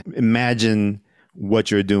you got to imagine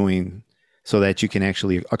what you're doing so that you can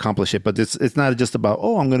actually accomplish it. But it's not just about,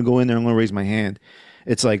 oh, I'm going to go in there, I'm going to raise my hand.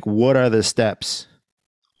 It's like, what are the steps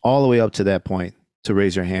all the way up to that point to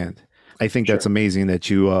raise your hand? I think that's amazing that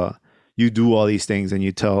you do all these things and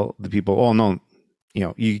you tell the people, oh no,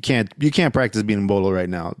 you can't practice being bolo right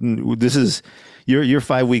now. This is you're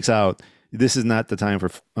 5 weeks out. This is not the time for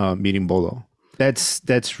meeting bolo.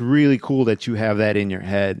 That's really cool that you have that in your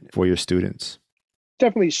head for your students.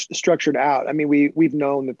 Definitely structured out. I mean, we've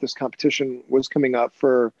known that this competition was coming up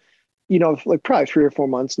for, like probably 3 or 4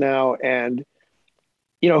 months now. And,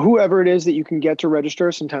 whoever it is that you can get to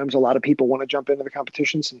register, sometimes a lot of people want to jump into the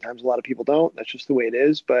competition. Sometimes a lot of people don't. That's just the way it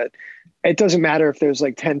is. But it doesn't matter if there's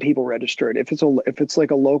like 10 people registered. If it's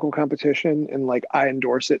like a local competition and like I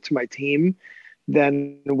endorse it to my team,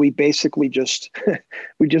 then we basically just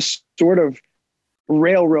sort of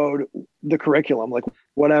railroad the curriculum. Like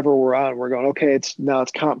whatever we're on, we're going, okay, it's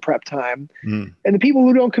comp prep time. And the people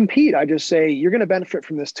who don't compete, I just say, you're going to benefit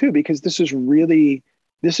from this too, because this is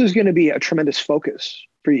going to be a tremendous focus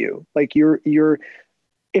for you. Like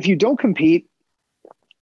if you don't compete,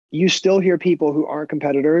 you still hear people who aren't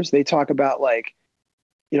competitors. They talk about like,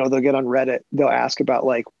 they'll get on Reddit. They'll ask about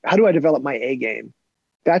like, how do I develop my A game?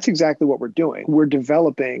 That's exactly what we're doing. We're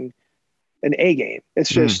developing an A game. It's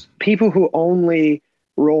just people who only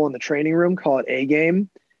roll in the training room call it A game.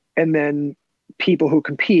 And then people who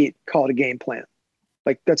compete call it a game plan.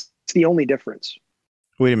 Like that's the only difference.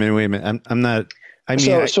 Wait a minute. I'm not, I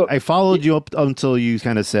mean, I followed you up until you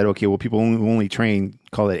kind of said, okay, well, people who only train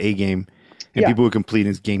call it A game, and people who complete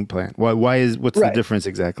is game plan. What's the difference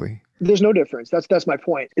exactly? There's no difference. That's my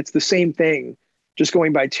point. It's the same thing, just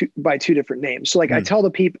going by two different names. So like I tell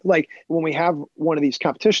the people, like when we have one of these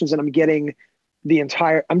competitions and I'm getting the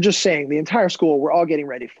entire school, we're all getting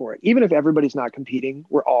ready for it. Even if everybody's not competing,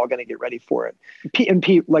 we're all going to get ready for it.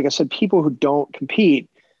 Like I said, people who don't compete,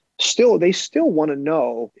 they still want to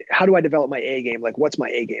know, how do I develop my A game? Like, what's my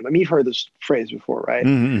A game? I mean, you've heard this phrase before, right?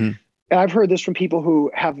 Mm-hmm. And I've heard this from people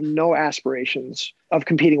who have no aspirations of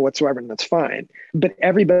competing whatsoever, and that's fine. But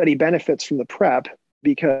everybody benefits from the prep,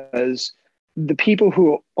 because the people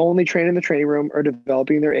who only train in the training room are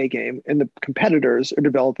developing their A game, and the competitors are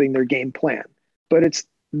developing their game plan. But it's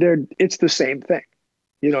the same thing.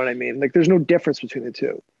 You know what I mean? Like there's no difference between the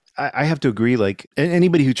two. I have to agree. Like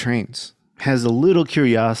anybody who trains has a little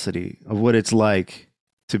curiosity of what it's like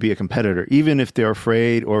to be a competitor, even if they're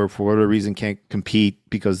afraid or for whatever reason can't compete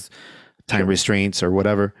because time restraints or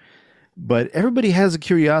whatever. But everybody has a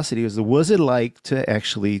curiosity as to was it like to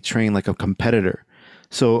actually train like a competitor.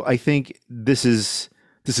 So I think this is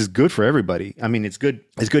good for everybody. I mean, it's good.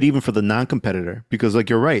 It's good even for the non-competitor because, like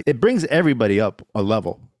you're right, it brings everybody up a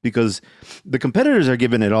level because the competitors are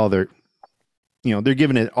giving it all they're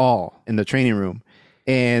giving it all in the training room,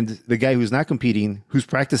 and the guy who's not competing, who's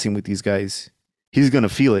practicing with these guys, he's gonna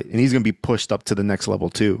feel it and he's gonna be pushed up to the next level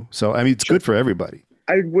too. So I mean, it's good for everybody.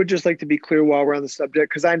 I would just like to be clear while we're on the subject,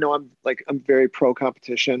 because I know I'm very pro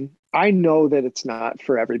competition. I know that it's not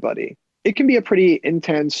for everybody. It can be a pretty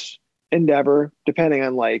intense endeavor depending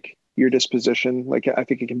on like your disposition. Like I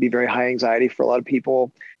think it can be very high anxiety for a lot of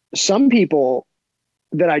people. Some people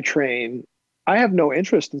that I train, I have no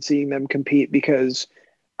interest in seeing them compete because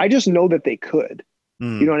I just know that they could.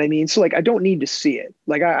 You know what I mean? So like I don't need to see it.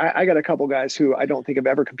 Like I got a couple guys who I don't think have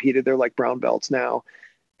ever competed. They're like brown belts now.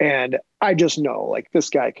 And I just know like this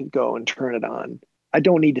guy could go and turn it on. I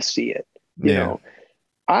don't need to see it. You know,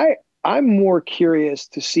 I'm more curious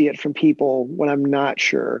to see it from people when I'm not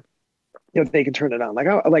sure if they can turn it on.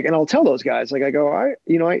 And I'll tell those guys, like I go, I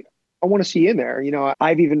want to see you in there. You know,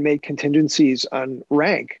 I've even made contingencies on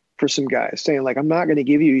rank for some guys saying like, I'm not going to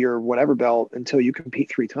give you your whatever belt until you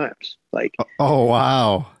compete 3 times. Like, oh,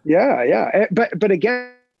 wow. Yeah. But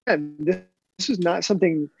again, this is not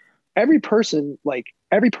something every person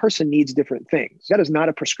needs different things. That is not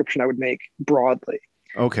a prescription I would make broadly.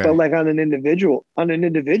 Okay. But like on an individual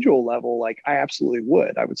level, like I absolutely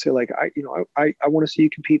would. I would say like, I want to see you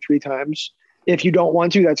compete 3 times. If you don't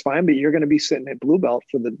want to, that's fine, but you're going to be sitting at blue belt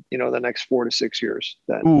for the next 4 to 6 years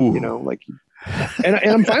then. Ooh. Like, and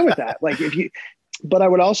I'm fine with that. Like but I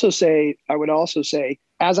would also say,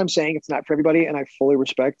 as I'm saying, it's not for everybody. And I fully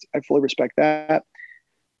respect that.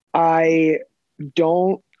 I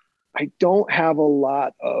don't have a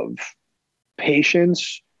lot of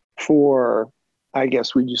patience for, I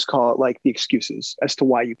guess we just call it like the excuses as to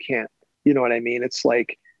why you can't. You know what I mean? It's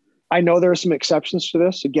like, I know there are some exceptions to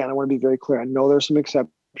this. Again, I want to be very clear. I know there's some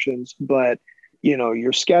exceptions, but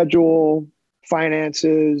your schedule,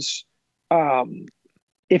 finances,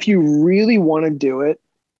 if you really want to do it,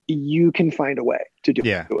 you can find a way to do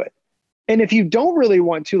it. And if you don't really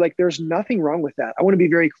want to, like, there's nothing wrong with that. I want to be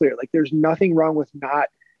very clear. Like, there's nothing wrong with not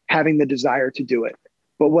having the desire to do it.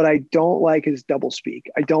 But what I don't like is double speak.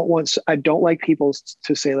 I don't like people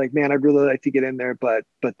to say like, man, I'd really like to get in there, but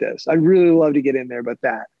this, I'd really love to get in there, but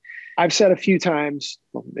that. I've said a few times,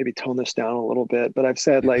 well, maybe tone this down a little bit, but I've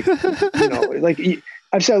said like,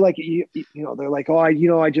 I've said like, they're like, oh, I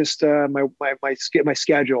just, my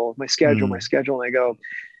schedule. And I go,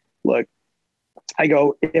 look,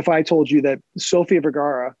 if I told you that Sofia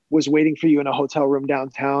Vergara was waiting for you in a hotel room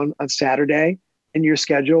downtown on Saturday and your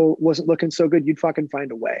schedule wasn't looking so good, you'd fucking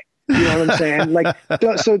find a way. You know what I'm saying? Like,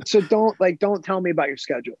 don't tell me about your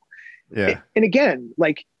schedule. Yeah. And again,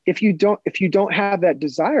 like, if you don't have that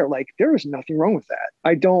desire, like there is nothing wrong with that.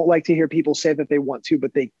 I don't like to hear people say that they want to,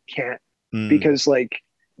 but they can't, because like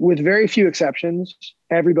with very few exceptions,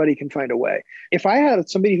 everybody can find a way. If I had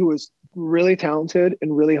somebody who was really talented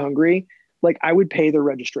and really hungry, like I would pay their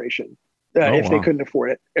registration if they couldn't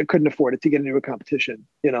afford it to get into a competition,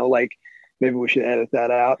 like maybe we should edit that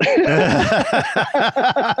out.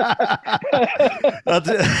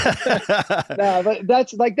 No, but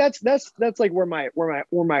that's like where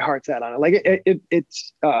my heart's at on it. Like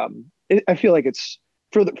I feel like it's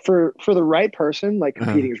for the right person, like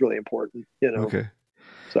competing is really important, Okay.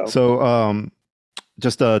 So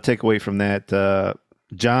just a takeaway from that,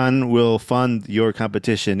 John will fund your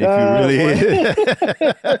competition if you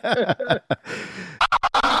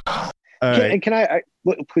really. Can I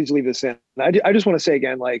please leave this in? I just want to say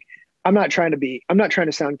again, like, I'm not trying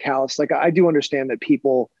to sound callous. Like, I do understand that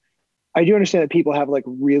people have like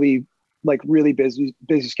really busy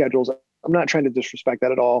schedules. I'm not trying to disrespect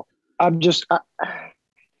that at all. I'm just,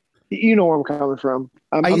 you know where I'm coming from.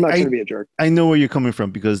 I'm not trying to be a jerk. I know where you're coming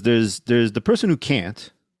from because there's the person who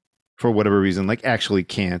can't, for whatever reason, like actually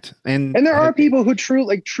can't. And there are people who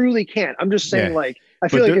truly can't. I'm just saying, like, I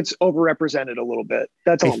feel like it's overrepresented a little bit.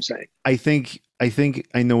 That's all I'm saying. I think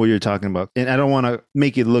I know what you're talking about. And I don't want to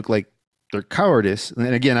make it look like they're cowardice.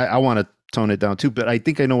 And again, I want to tone it down too, but I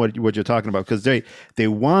think I know what you're talking about because they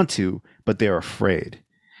want to, but they're afraid.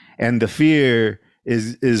 And the fear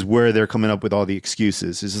is where they're coming up with all the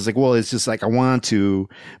excuses. It's just like, well, it's just like I want to,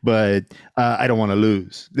 but I don't want to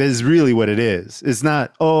lose. This is really what it is. It's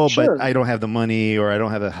not, oh, but Sure. I don't have the money, or I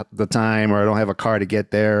don't have the time, or I don't have a car to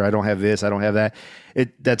get there. I don't have this. I don't have that.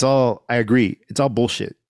 That's all. I agree. It's all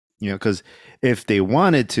bullshit. Because if they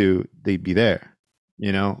wanted to, they'd be there.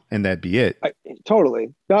 And that'd be it.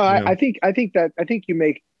 Totally. No, You know. I think you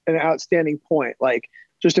make an outstanding point. Like,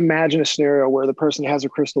 just imagine a scenario where the person has a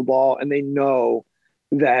crystal ball and they know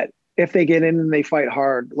that if they get in and they fight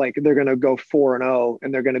hard, like they're going to go 4-0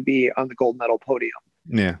 and they're going to be on the gold medal podium.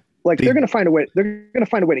 Yeah. Like they're going to find a way. They're going to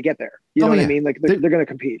find a way to get there. You know what I mean? Like they're going to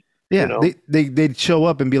compete. Yeah. They'd show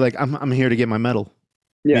up and be like, I'm here to get my medal.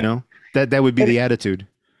 Yeah. That would be the attitude.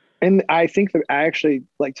 And I think that I actually,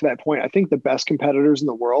 like, to that point, I think the best competitors in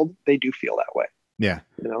the world, they do feel that way. Yeah.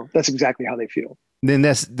 That's exactly how they feel. Then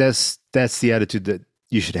that's the attitude that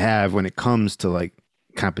you should have when it comes to like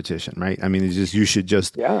competition, right? I mean, you should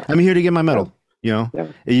just, I'm here to get my medal, You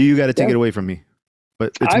got to take it away from me,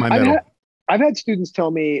 but it's my medal. I've had students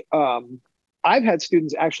tell me, I've had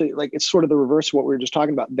students actually, like, it's sort of the reverse of what we were just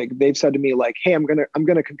talking about. They've said to me like, hey, I'm going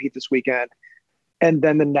to compete this weekend. And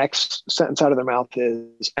then the next sentence out of their mouth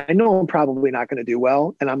is, I know I'm probably not going to do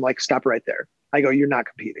well. And I'm like, stop right there. I go, you're not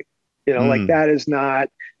competing. Like that is not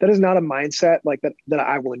a mindset like that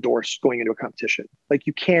I will endorse going into a competition. Like,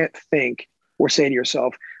 you can't think or say to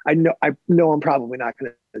yourself, I know I'm probably not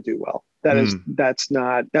going to do well.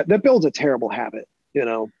 That builds a terrible habit,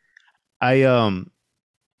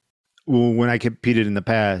 When I competed in the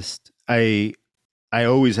past, I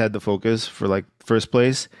always had the focus for like first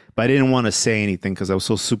place, but I didn't want to say anything because I was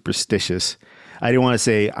so superstitious. I didn't want to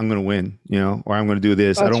say I'm going to win, or I'm going to do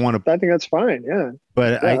this. I don't want to. I think that's fine. Yeah.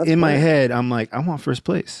 But in my head, I'm like, I want first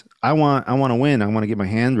place. I want to win. I want to get my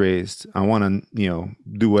hand raised. I want to,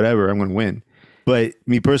 do whatever. I'm going to win. But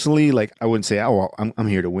me personally, like, I wouldn't say, oh, well, I'm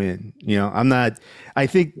here to win. I'm not. I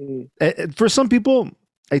think for some people,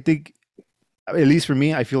 I think, at least for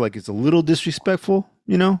me, I feel like it's a little disrespectful.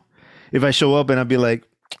 If I show up and I'd be like,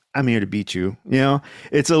 I'm here to beat you,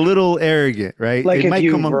 it's a little arrogant, right? Like, it might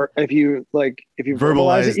come if you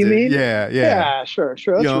verbalize it, you mean? Yeah, sure.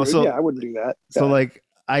 That's rude. I wouldn't do that. So like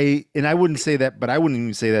I wouldn't say that, but I wouldn't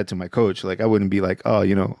even say that to my coach. Like, I wouldn't be like,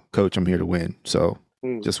 oh, coach, I'm here to win. So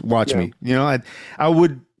just watch me, I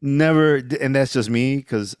would never. And that's just me,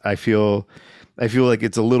 because I feel like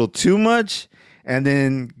it's a little too much. And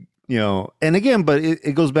then, and again, but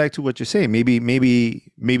it goes back to what you're saying.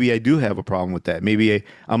 Maybe I do have a problem with that. Maybe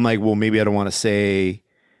I'm like, well, maybe I don't want to say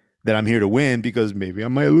that I'm here to win because maybe I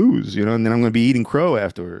might lose, and then I'm going to be eating crow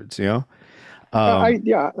afterwards, I'm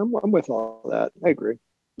with all that. I agree.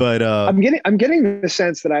 But I'm getting the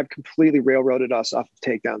sense that I've completely railroaded us off of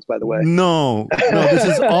takedowns, by the way. No, this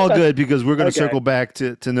is all good, because we're going to circle back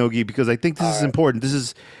to no-gi, because I think this is important.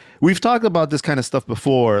 We've talked about this kind of stuff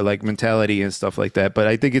before, like mentality and stuff like that, but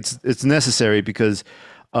I think it's necessary because,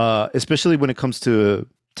 especially when it comes to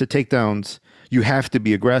takedowns, you have to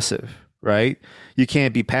be aggressive, right? You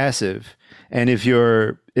can't be passive. And if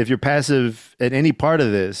you're passive at any part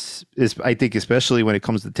of this, I think especially when it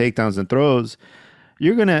comes to takedowns and throws,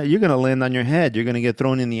 you're gonna land on your head. You're gonna get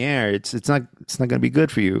thrown in the air. It's not gonna be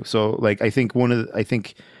good for you. So like, I think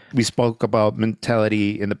we spoke about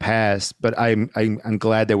mentality in the past, but I'm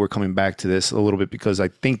glad that we're coming back to this a little bit, because I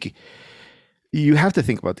think you have to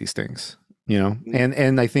think about these things,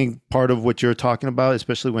 and I think part of what you're talking about,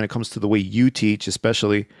 especially when it comes to the way you teach,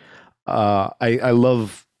 especially, I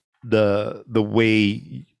love the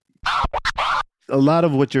way a lot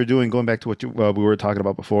of what you're doing, going back to what we were talking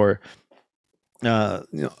about before.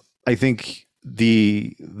 I think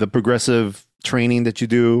the progressive training that you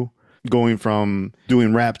do, going from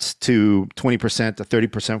doing reps to 20% to 30%,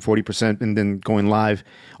 40%, and then going live,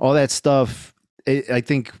 all that stuff, I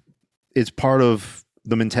think it's part of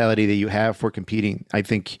the mentality that you have for competing. I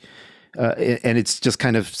think, and it's just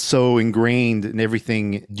kind of so ingrained in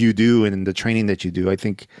everything you do and in the training that you do. I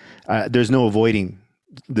think there's no avoiding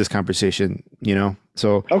this conversation,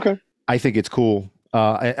 So okay. I think it's cool.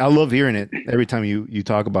 I love hearing it every time you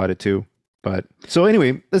talk about it too. But so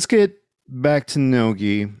anyway, let's get back to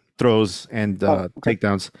no-gi throws and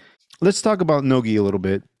takedowns. Let's talk about no-gi a little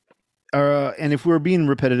bit. And if we're being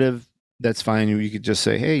repetitive, that's fine. You could just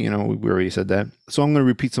say, hey, we already said that. So I'm going to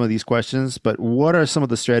repeat some of these questions. But what are some of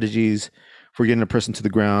the strategies for getting a person to the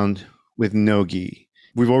ground with no-gi?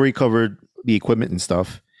 We've already covered the equipment and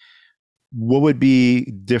stuff. What would be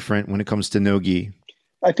different when it comes to no-gi?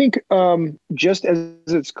 I think just as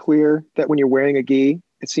it's clear that when you're wearing a gi,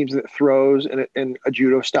 it seems that throws and a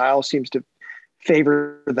judo style seems to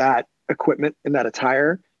favor that equipment and that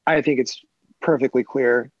attire. I think it's perfectly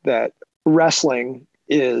clear that wrestling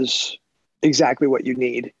is exactly what you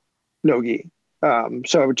need, no gi.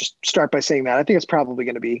 So I would just start by saying that. I think it's probably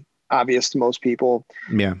going to be obvious to most people.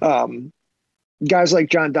 Yeah. Um, Guys like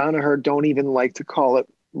John Danaher don't even like to call it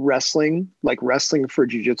wrestling, like wrestling for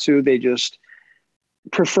jiu-jitsu. They just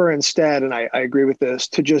prefer instead, and I agree with this,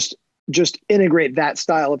 to just integrate that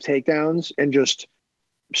style of takedowns and just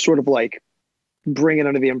sort of like bring it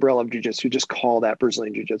under the umbrella of jiu-jitsu. Just call that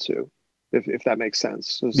Brazilian jiu-jitsu, if that makes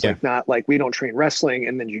sense. So it's Yeah. like not like we don't train wrestling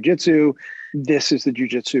and then jiu-jitsu. This is the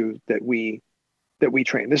jiu-jitsu that we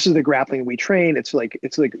train. This is the grappling we train. It's like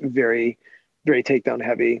very, very takedown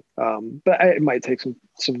heavy. But it might take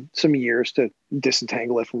some years to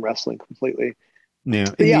disentangle it from wrestling completely. Yeah.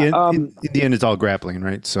 But yeah, In the end, it's all grappling,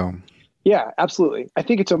 right? So yeah, absolutely. I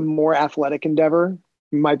think it's a more athletic endeavor.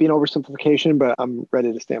 Might be an oversimplification, but I'm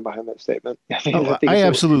ready to stand behind that statement. I think I it's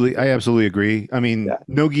absolutely agree. I mean, yeah,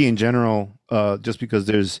 no-gi in general, just because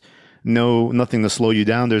there's nothing to slow you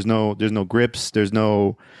down. There's no grips. There's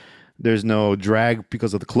no drag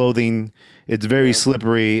because of the clothing. It's very yeah.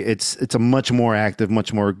 slippery. It's a much more active,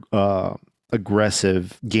 much more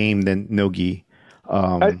aggressive game than no-gi.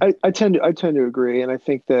 I tend to agree, and I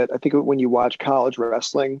think when you watch college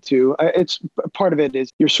wrestling too, it's part of it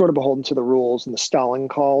is you're sort of beholden to the rules and the stalling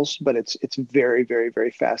calls, but it's very, very, very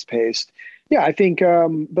fast paced. Yeah, I think,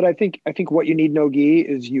 but I think what you need no gi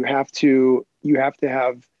is you have to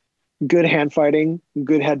have good hand fighting,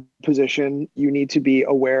 good head position. You need to be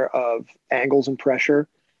aware of angles and pressure,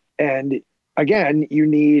 and again, you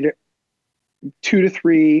need 2 to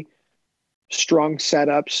 3 strong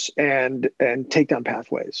setups and takedown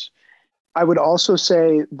pathways. I would also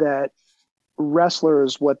say that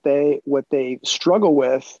wrestlers what they struggle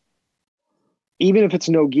with, even if it's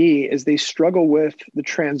no gi, is they struggle with the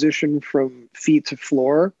transition from feet to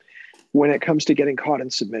floor when it comes to getting caught in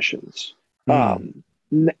submissions. Mm,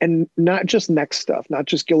 And not just neck stuff, not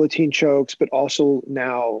just guillotine chokes, but also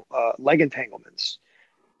now leg entanglements.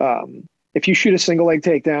 If you shoot a single leg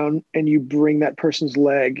takedown and you bring that person's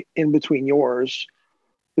leg in between yours,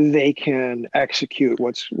 they can execute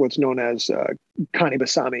what's known as kani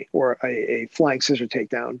basami, or a flying scissor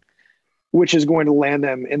takedown, which is going to land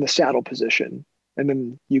them in the saddle position, and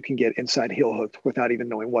then you can get inside heel hooked without even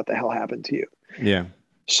knowing what the hell happened to you. yeah.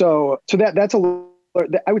 So that's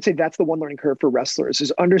I would say that's the one learning curve for wrestlers,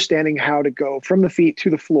 is understanding how to go from the feet to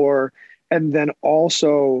the floor and then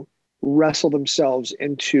also wrestle themselves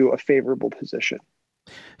into a favorable position.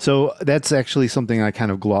 So that's actually something I kind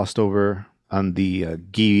of glossed over on the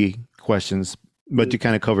gi questions, but you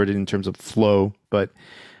kind of covered it in terms of flow. But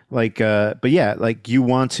yeah, like you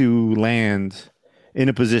want to land in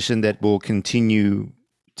a position that will continue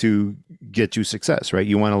to get you success, right?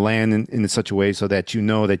 You want to land in such a way so that you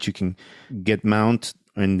know that you can get mount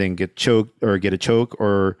and then get choked or get a choke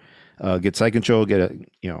or get side control, get a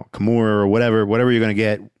kimura or whatever you're going to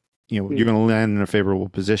get. You're going to land in a favorable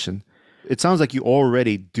position. It sounds like you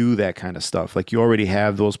already do that kind of stuff. Like you already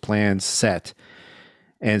have those plans set.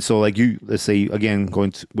 And so like let's say again,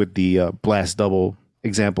 with the blast double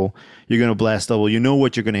example, you're going to blast double. You know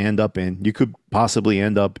what you're going to end up in. You could possibly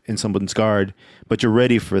end up in someone's guard, but you're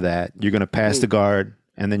ready for that. You're going to pass the guard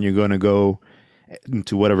and then you're going to go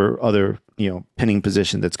into whatever other, pinning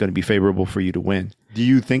position that's going to be favorable for you to win. Do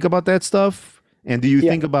you think about that stuff? And do you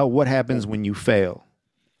think about what happens when you fail?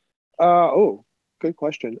 Good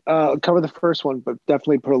question. Cover the first one, but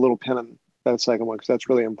definitely put a little pin on that second one because that's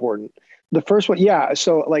really important. The first one, yeah.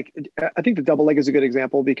 So like, I think the double leg is a good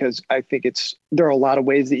example because I think there are a lot of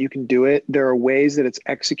ways that you can do it. There are ways that it's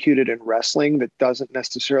executed in wrestling that doesn't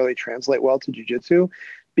necessarily translate well to jiu-jitsu,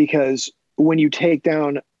 because when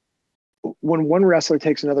one wrestler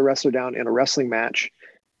takes another wrestler down in a wrestling match,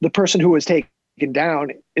 the person who was taken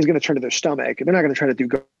down is going to turn to their stomach. They're not going to try to do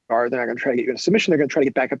guard. They're not going to try to get you in a submission. They're going to try to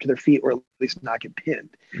get back up to their feet or at least not get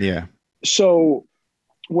pinned. Yeah. So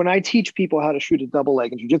when I teach people how to shoot a double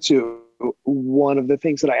leg in jiu-jitsu, one of the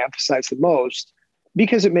things that I emphasize the most,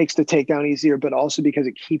 because it makes the takedown easier, but also because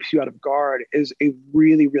it keeps you out of guard, is a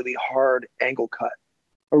really, really hard angle cut,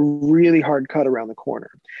 a really hard cut around the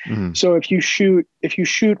corner. Mm-hmm. So if you shoot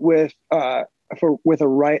with a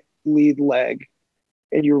right lead leg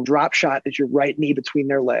and your drop shot is your right knee between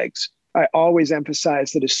their legs, I always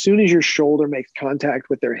emphasize that as soon as your shoulder makes contact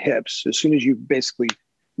with their hips, as soon as you basically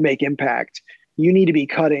make impact, you need to be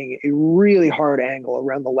cutting a really hard angle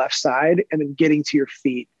around the left side and then getting to your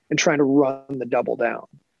feet and trying to run the double down.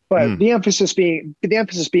 But the emphasis being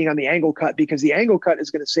on the angle cut, because the angle cut is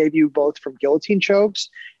going to save you both from guillotine chokes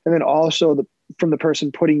and then also from the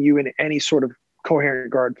person putting you in any sort of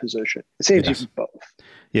coherent guard position. It saves you from both.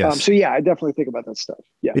 Yes. So yeah, I definitely think about that stuff.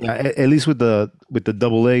 Yeah. Yeah. At least with the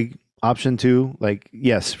double leg, option two, like,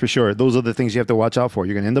 yes, for sure. Those are the things you have to watch out for.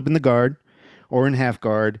 You're going to end up in the guard or in half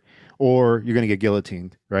guard, or you're going to get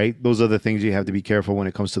guillotined, right? Those are the things you have to be careful when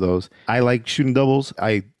it comes to those. I like shooting doubles.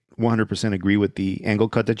 I 100% agree with the angle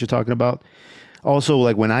cut that you're talking about. Also,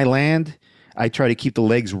 like when I land, I try to keep the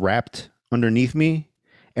legs wrapped underneath me,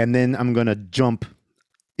 and then I'm going to jump.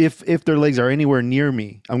 If their legs are anywhere near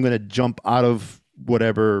me, I'm going to jump out of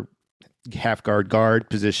whatever half guard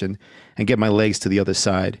position and get my legs to the other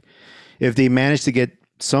side. If they manage to get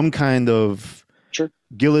some kind of Sure.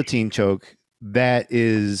 guillotine choke, that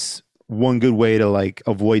is one good way to like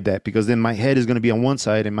avoid that, because then my head is going to be on one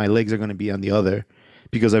side and my legs are going to be on the other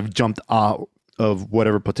because I've jumped out of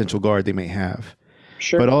whatever potential guard they may have.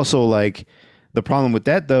 Sure. But also, like, the problem with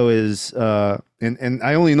that though is, and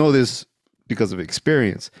I only know this because of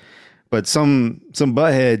experience, but some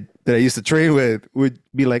butthead that I used to train with would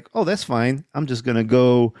be like, "Oh, that's fine. I'm just gonna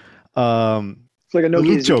go." It's like a no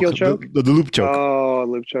Ezekiel choke. The loop choke. Oh,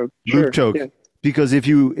 loop choke. Sure. Loop choke. Yeah. Because if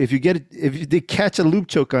they catch a loop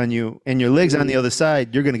choke on you and your legs on the other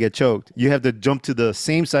side, you're gonna get choked. You have to jump to the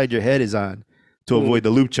same side your head is on to avoid the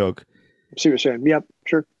loop choke. I see what you're saying. Yep.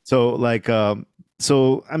 Sure. So like,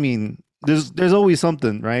 so I mean, there's always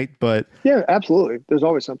something, right? But yeah, absolutely. There's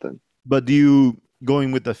always something. But do you,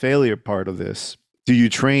 going with the failure part of this, do you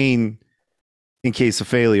train in case of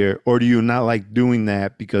failure, or do you not like doing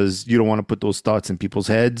that because you don't want to put those thoughts in people's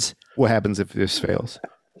heads? What happens if this fails?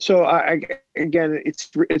 So again, it's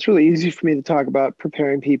really easy for me to talk about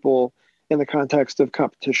preparing people in the context of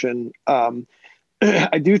competition.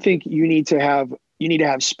 I do think you need to have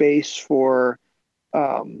space for,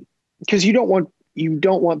 because you don't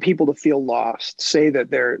want people to feel lost. Say that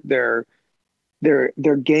their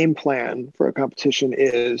game plan for a competition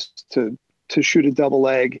is to shoot a double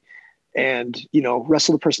leg and,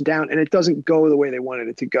 wrestle the person down, and it doesn't go the way they wanted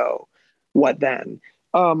it to go. What then?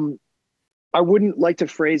 I wouldn't like to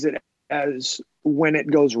phrase it as when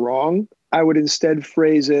it goes wrong. I would instead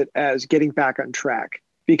phrase it as getting back on track,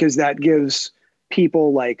 because that gives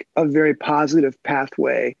people like a very positive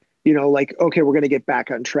pathway, like, okay, we're going to get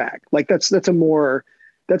back on track. Like that's a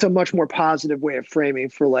much more positive way of framing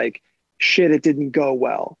for like, shit, it didn't go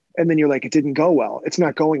well. And then you're like, it didn't go well. It's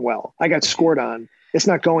not going well. I got scored on. It's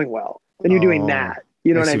not going well. And you're doing that.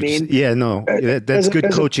 You know what I mean? Yeah, no, that's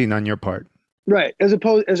good coaching on your part. Right. As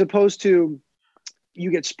opposed to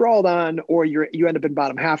you get sprawled on, or you end up in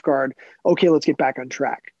bottom half guard. Okay, let's get back on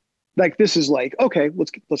track. Like this is like, okay,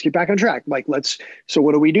 let's get back on track. Like so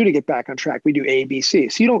what do we do to get back on track? We do A, B, C.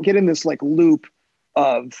 So you don't get in this like loop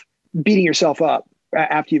of beating yourself up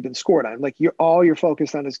after you've been scored on. Like all you're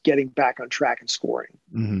focused on is getting back on track and scoring.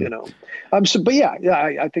 Mm-hmm. But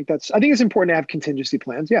I think it's important to have contingency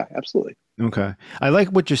plans. Yeah, absolutely. Okay. I like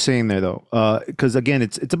what you're saying there though. Cause again,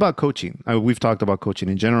 it's about coaching. We've talked about coaching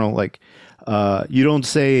in general. Like, you don't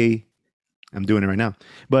say, I'm doing it right now,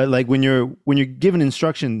 but like when you're giving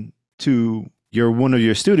instruction to one of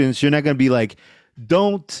your students, you're not going to be like,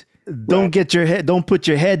 don't put your head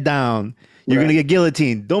down. You're going to get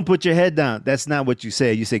guillotined. Don't put your head down. That's not what you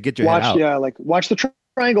say. You say, get your head out. Yeah. Like watch the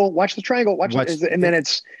triangle, and then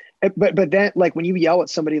but then like when you yell at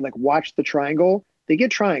somebody, like watch the triangle, they get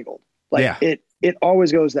triangled. Like it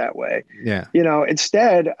always goes that way. Yeah.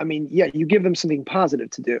 Instead, I mean, you give them something positive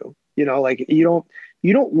to do, like you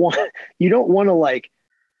don't want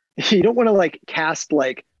to cast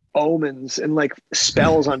like omens and like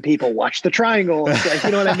spells on people. Watch the triangle. It's like,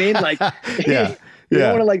 you know what I mean? Like, you don't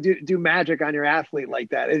want to like do magic on your athlete like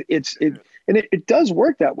that. It does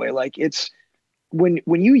work that way. Like it's when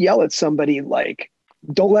you yell at somebody, like,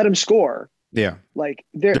 don't let them score. Yeah. Like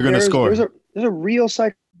they're going to score. There's a real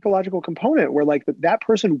psychological component where like that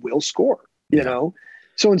person will score, you know?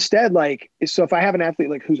 So instead, so if I have an athlete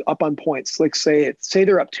like who's up on points, like say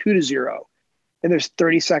they're up 2-0 and there's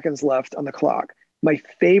 30 seconds left on the clock, my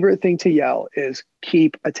favorite thing to yell is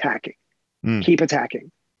keep attacking, keep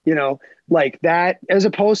attacking, like that, as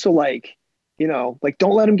opposed to like, like,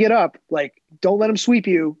 don't let them get up. Like, don't let them sweep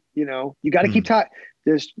you, you got to keep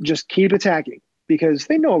just keep attacking, because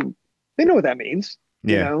they know what that means,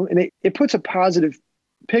 and it puts a positive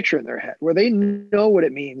picture in their head where they know what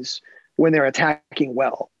it means when they're attacking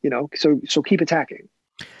well, so keep attacking.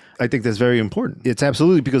 I think that's very important. It's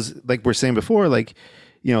absolutely, because like we're saying before, like,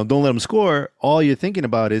 don't let them score. All you're thinking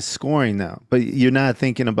about is scoring now, but you're not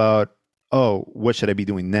thinking about, oh, what should I be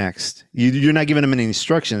doing next? You're not giving them any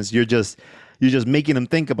instructions. You're just making them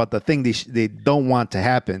think about the thing they don't want to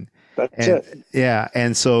happen. That's it. Yeah.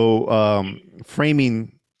 And so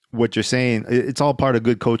framing what you're saying, it's all part of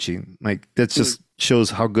good coaching. Like that just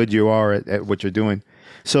shows how good you are at what you're doing.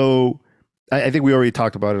 So I think we already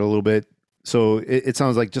talked about it a little bit. So it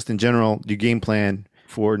sounds like just in general, your game plan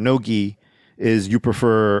for no gi is you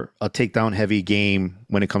prefer a takedown heavy game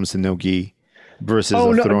when it comes to no gi versus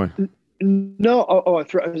Oh a no, throwing. no.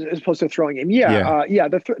 As opposed to a throwing game. Yeah, Yeah. yeah.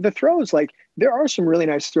 The throws, like there are some really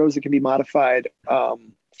nice throws that can be modified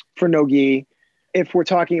for nogi. If we're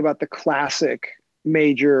talking about the classic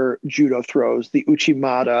major judo throws, the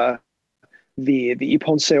uchimata, the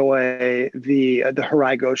ippon seoi, the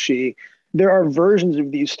harai goshi, there are versions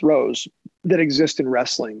of these throws that exist in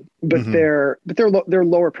wrestling, but Hmm. they're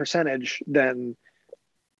lower percentage than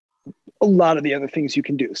a lot of the other things you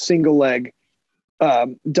can do. Single leg,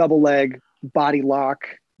 double leg, body lock,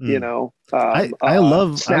 Mm. I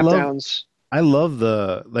snap love downs. I love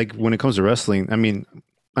the like when it comes to wrestling. I mean,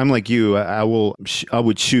 I'm like you. I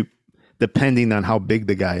would shoot depending on how big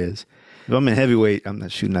the guy is. If I'm in heavyweight, I'm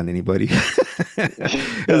not shooting on anybody. 'Cause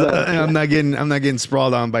Yeah. I'm not getting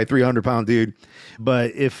sprawled on by 300-pound dude.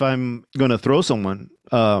 But if I'm gonna throw someone,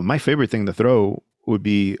 my favorite thing to throw would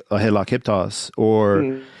be a headlock hip toss, or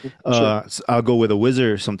Mm, sure, I'll go with a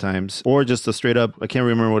whizzer sometimes, or just a straight up. I can't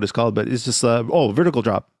remember what it's called, but it's just vertical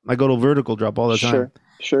drop. I go to vertical drop all the time. sure,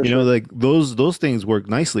 sure, You know, sure. like those things work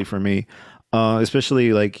nicely for me.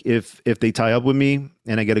 Especially like if they tie up with me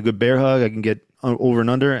and I get a good bear hug, I can get over and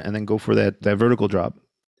under and then go for that vertical drop.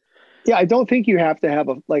 Yeah, I don't think you have to have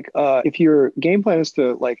a like if your game plan is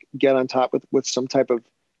to like get on top with some type of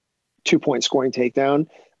 2 point scoring takedown.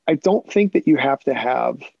 I don't think that you have to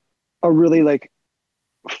have a really like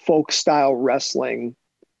folk style wrestling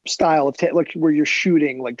style of like where you're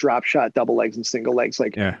shooting like drop shot double legs and single legs.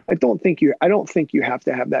 Like Yeah. I don't think you have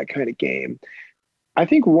to have that kind of game. I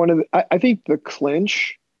think I think the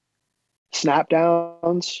clinch, snap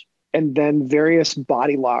downs, and then various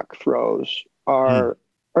body lock throws Mm.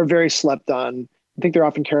 are very slept on. I think they're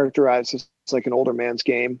often characterized as like an older man's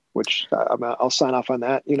game, which I'll sign off on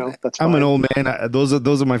that. You know, that's I'm an fine. old man. Those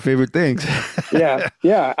are my favorite things. Yeah,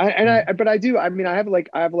 yeah. But I do. I mean, I have like,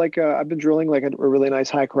 I've been drilling like a really nice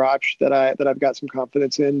high crotch that I've got some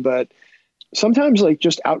confidence in. But sometimes like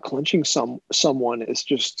just out clinching someone is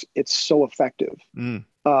just, it's so effective. Mm.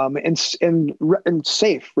 And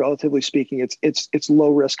safe, relatively speaking. It's low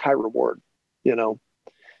risk, high reward. You know,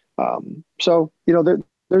 so you know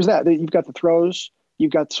there's that. You've got the throws,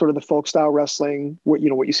 you've got sort of the folk style wrestling, what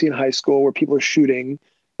you see in high school where people are shooting,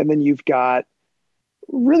 and then you've got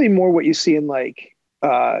really more what you see in like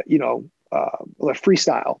like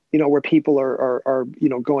freestyle, where people are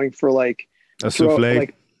going for like A throw souffle.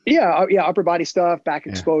 like yeah upper body stuff, back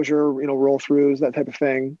Yeah. exposure, roll throughs, that type of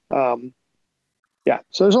thing. Yeah,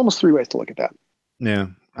 so there's almost three ways to look at that. Yeah.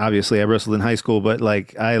 Obviously, I wrestled in high school, but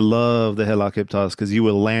like I love the headlock hip toss because you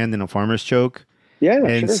will land in a farmer's choke, Yeah,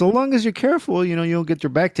 and sure. so long as you're careful, you'll get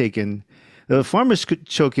your back taken. The farmer's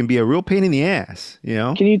choke can be a real pain in the ass.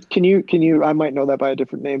 Can you I might know that by a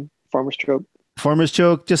different name, farmer's choke. Farmer's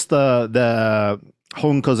choke, just the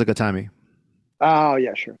hon kozakatami. Oh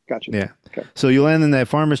yeah, sure, gotcha. Yeah. Okay. So you land in that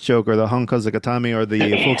farmer's choke or the hon kozakatami or the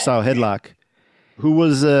folk style headlock. Who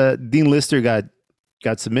was Dean Lister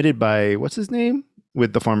got submitted by what's his name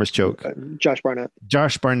with the farmer's choke? Josh Barnett.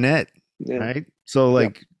 Josh Barnett, Yeah, right? So yeah.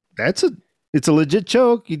 like it's a legit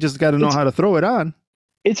choke. You just got to know It's how to throw it on.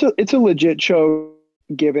 it's a legit choke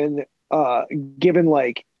given given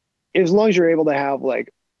like as long as you're able to have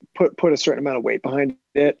like put a certain amount of weight behind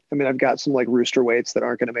it. I mean, I've got some like rooster weights that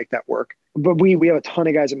aren't going to make that work. But we have a ton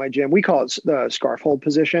of guys at my gym. We call it the scarf hold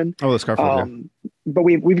position. Oh, the scarf hold, yeah. But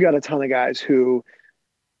we've got a ton of guys who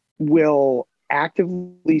will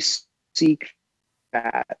actively seek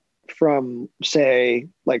that from say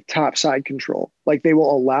like top side control. Like they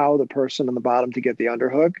will allow the person on the bottom to get the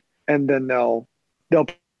underhook, and then they'll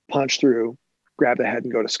punch through, grab the head,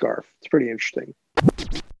 and go to scarf. It's pretty interesting.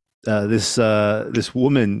 This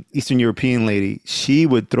woman, Eastern European lady, she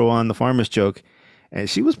would throw on the farmer's choke, and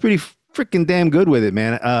she was pretty freaking damn good with it,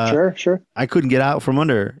 man. Sure, sure. I couldn't get out from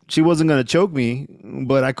under her. She wasn't gonna choke me,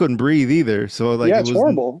 but I couldn't breathe either. So like Yeah, it's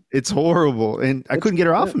horrible. it's horrible, and I couldn't get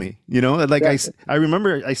her Yeah, off of me. Like yeah. I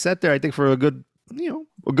remember I sat there, I think for a good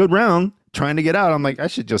round trying to get out. I'm like, I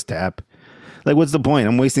should just tap. Like, what's the point?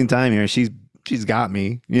 I'm wasting time here. She's got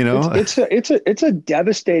me. It's a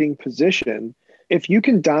devastating position. If you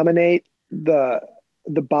can dominate the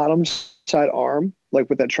bottom side arm, like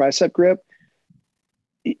with that tricep grip,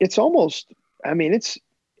 it's almost, I mean, it's,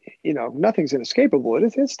 nothing's inescapable.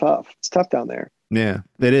 It's tough. It's tough down there. Yeah,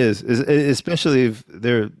 it is, especially if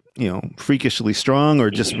they're freakishly strong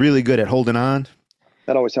or just really good at holding on.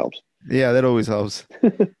 That always helps. Yeah, that always helps.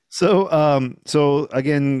 So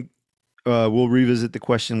again, we'll revisit the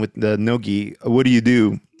question with the no-gi. What do you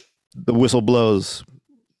do? The whistle blows.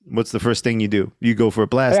 What's the first thing you do? You go for a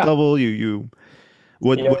blast Yeah. double. You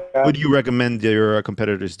what Yeah. do you recommend your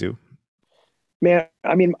competitors do? Man,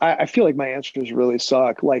 I mean, I feel like my answers really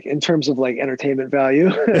suck, like in terms of like entertainment value.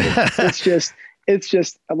 it's just, it's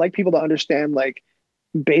just, I'd like people to understand like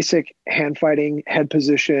basic hand fighting, head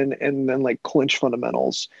position, and then like clinch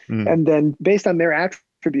fundamentals. Mm, And then based on their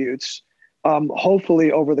attributes,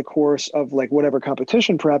 hopefully over the course of like whatever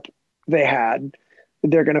competition prep they had,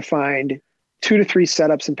 they're going to find 2 to 3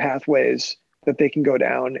 setups and pathways that they can go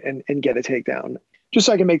down and get a takedown. Just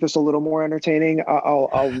so I can make this a little more entertaining,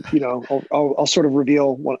 I'll sort of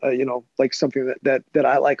reveal one, like something that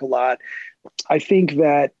I like a lot. I think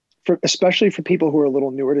that especially for people who are a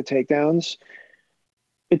little newer to takedowns,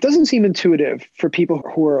 it doesn't seem intuitive for people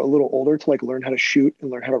who are a little older to like learn how to shoot and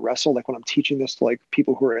learn how to wrestle. Like when I'm teaching this to like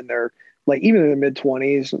people who are in their like even in their mid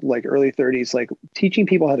 20s, like early 30s, like teaching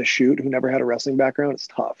people how to shoot who never had a wrestling background, it's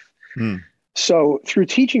tough. mm, So through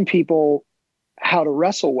teaching people how to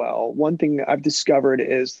wrestle well, one thing I've discovered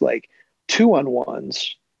is like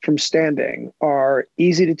 2-on-1s from standing are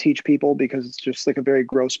easy to teach people because it's just like a very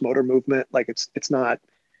gross motor movement. Like it's not,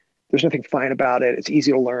 there's nothing fine about it. It's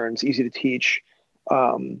easy to learn. It's easy to teach.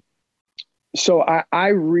 Um, so I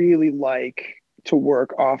really like to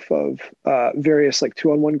work off of various like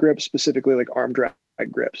 2-on-1 grips, specifically like arm drag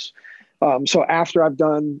grips. So after I've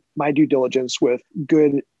done my due diligence with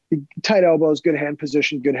good tight elbows, good hand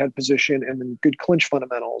position, good head position, and then good clinch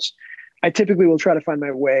fundamentals, I typically will try to find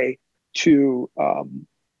my way to,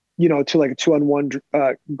 to like a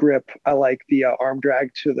 2-on-1 grip. I like the arm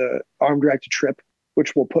drag to trip,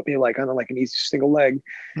 which will put me like on like an easy single leg.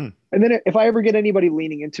 mm. And then if I ever get anybody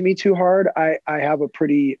leaning into me too hard, I have a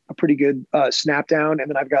pretty good snap down, and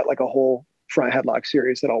then I've got like a whole front headlock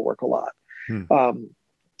series that I'll work a lot. Hmm.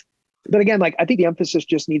 But again, like I think the emphasis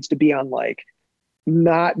just needs to be on like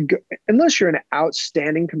unless you're an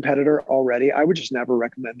outstanding competitor already. I would just never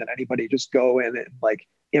recommend that anybody just go in and like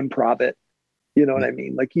improv it. You know what I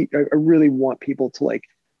mean? Like I really want people to like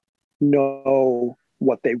know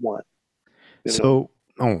what they want. So,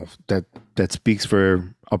 oh, that speaks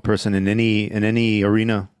for a person in any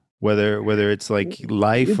arena, whether it's like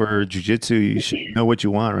life or jujitsu. You should know what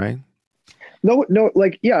you want, right? No,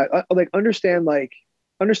 like yeah, like understand like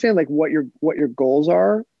what your goals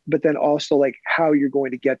are, but then also like how you're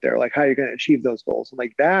going to get there, like how you're going to achieve those goals. And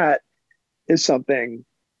like that is something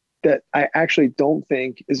that I actually don't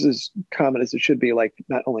think is as common as it should be, like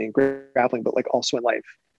not only in grappling, but like also in life.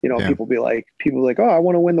 Yeah. People be like, oh, I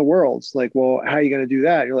want to win the worlds. Like, well, how are you going to do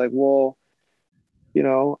that? You're like, well, I'm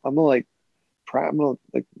gonna like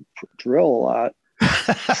drill a lot.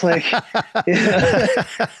 It's like,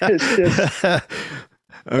 it's just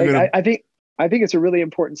like, I think it's a really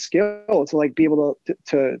important skill to like be able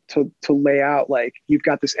to lay out, like you've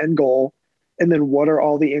got this end goal, and then what are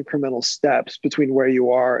all the incremental steps between where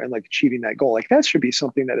you are and like achieving that goal. Like that should be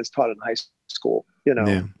something that is taught in high school,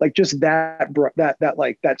 Yeah. like just that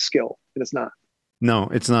like that skill. And it's not. No,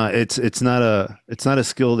 it's not. It's not a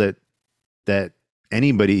skill that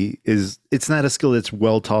anybody is. It's not a skill that's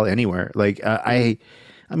well taught anywhere. Like I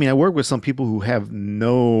mean, I work with some people who have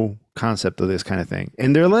no concept of this kind of thing,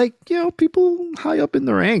 and they're like, people high up in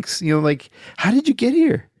the ranks. Like, how did you get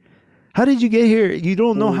here? How did you get here? You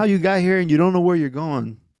don't know how you got here, and you don't know where you're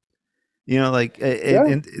going. Like,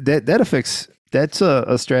 and that affects. That's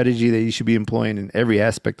a strategy that you should be employing in every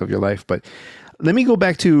aspect of your life. But let me go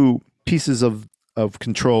back to pieces of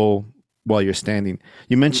control while you're standing.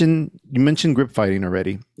 You mentioned grip fighting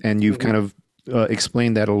already, and you've kind of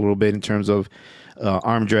explained that a little bit in terms of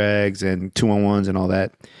arm drags and 2-on-1s and all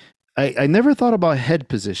that. I never thought about head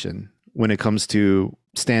position when it comes to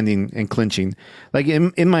standing and clinching. Like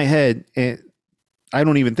in my head, I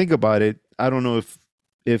don't even think about it. I don't know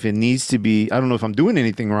if it needs to be. I don't know if I'm doing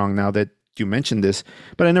anything wrong now that you mentioned this,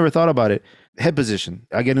 but I never thought about it. Head position.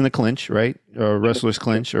 I get in a clinch, right? Or a wrestler's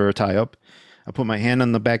clinch or a tie up. I put my hand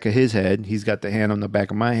on the back of his head. He's got the hand on the back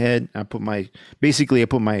of my head. I put my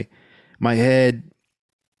head,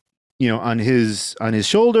 on his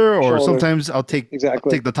shoulder, or sometimes I'll take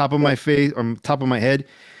the top of my face or top of my head.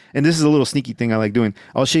 And this is a little sneaky thing I like doing.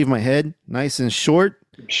 I'll shave my head nice and short,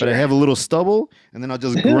 but I have a little stubble, and then I'll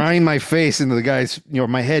just grind my face into the guy's,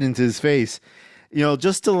 my head into his face,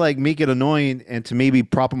 just to like make it annoying and to maybe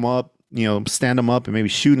prop him up, stand him up and maybe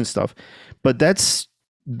shoot and stuff. But that's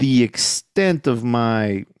the extent of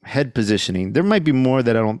my head positioning. There might be more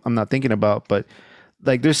that I'm not thinking about, but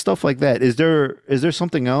like there's stuff like that. Is there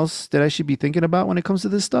something else that I should be thinking about when it comes to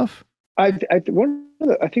this stuff? I think one of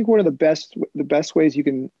the best ways you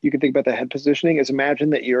can think about the head positioning is imagine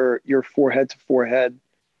that you're forehead to forehead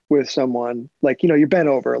with someone, like, you're bent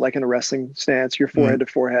over, like in a wrestling stance, you're forehead to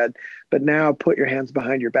forehead, but now put your hands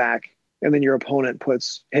behind your back, and then your opponent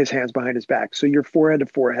puts his hands behind his back. So you're forehead to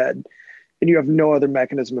forehead, and you have no other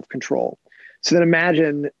mechanism of control. So then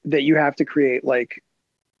imagine that you have to create like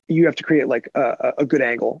a good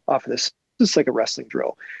angle off of this. This is like a wrestling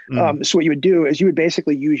drill. So what you would do is you would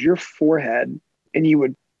basically use your forehead, and you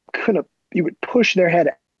would push their head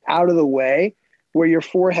out of the way, where your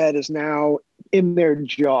forehead is now in their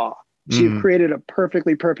jaw. So you've created a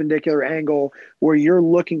perfectly perpendicular angle where you're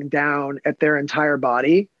looking down at their entire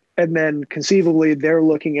body, and then conceivably they're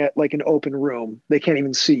looking at like an open room. They can't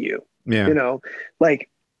even see you. Yeah. Like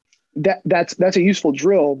that's a useful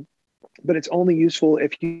drill, but it's only useful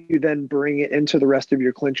if you then bring it into the rest of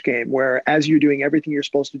your clinch game, where as you're doing everything you're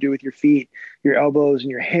supposed to do with your feet, your elbows,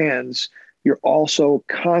 and your hands, you're also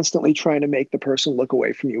constantly trying to make the person look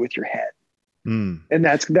away from you with your head. And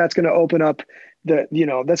that's going to open up good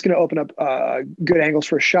angles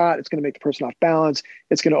for a shot. It's going to make the person off balance.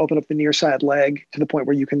 It's going to open up the near side leg to the point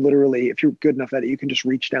where you can literally, if you're good enough at it, you can just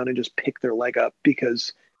reach down and just pick their leg up,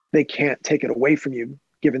 because they can't take it away from you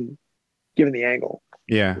given the angle.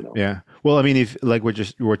 Yeah. Yeah. Well, I mean, if like what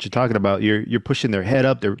you're talking about, you're pushing their head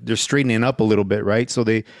up, they're straightening up a little bit, right? So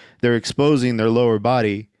they're exposing their lower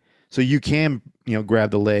body. So you can,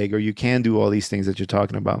 grab the leg, or you can do all these things that you're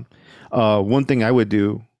talking about. One thing I would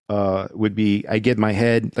do would be, I get my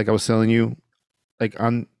head, like I was telling you, like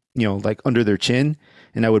on, like under their chin,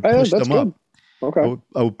 and I would push them up. Okay.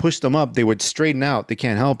 I would push them up. They would straighten out. They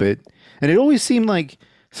can't help it. And it always seemed like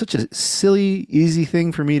such a silly, easy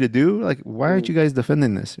thing for me to do. Like, why aren't you guys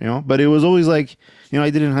defending this? But it was always like, I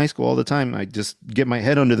did it in high school all the time. I just get my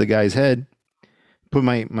head under the guy's head, put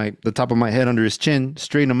the top of my head under his chin,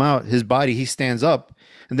 straighten him out. His body, he stands up,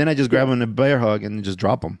 and then I just grab him in a bear hug and just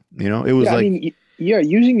drop him. It was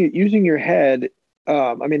using your head.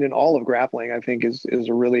 In all of grappling, I think is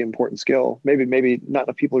a really important skill. Maybe not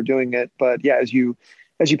enough people are doing it, but yeah, as you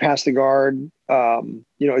pass the guard,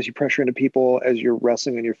 as you pressure into people, as you're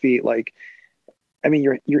wrestling on your feet,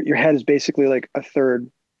 your head is basically like a third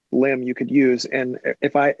limb you could use. And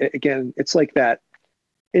it's like that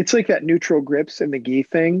neutral grips in the gi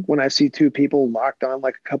thing. When I see two people locked on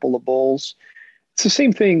like a couple of bulls, it's the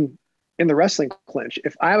same thing in the wrestling clinch.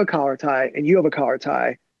 If I have a collar tie and you have a collar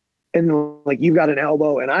tie, and like you've got an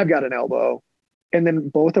elbow and I've got an elbow, and then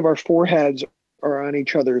both of our foreheads are on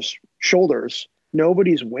each other's shoulders,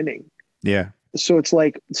 nobody's winning. Yeah. So it's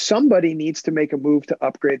like somebody needs to make a move to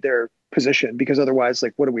upgrade their position, because otherwise,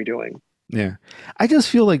 like, what are we doing? Yeah. I just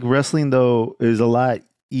feel like wrestling though is a lot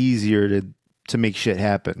easier to make shit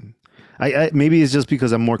happen. I maybe it's just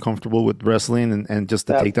because I'm more comfortable with wrestling and just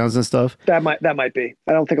the takedowns and stuff. That might be.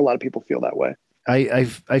 I don't think a lot of people feel that way. I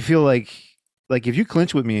feel like if you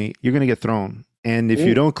clinch with me, you're gonna get thrown, and if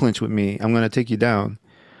you don't clinch with me, I'm gonna take you down,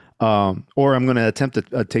 or I'm gonna attempt a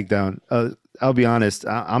takedown. I'll be honest.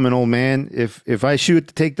 I'm an old man. If I shoot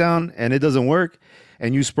the takedown and it doesn't work,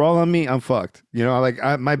 and you sprawl on me, I'm fucked.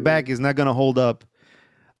 My back is not gonna hold up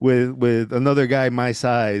with another guy my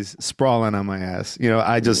size sprawling on my ass.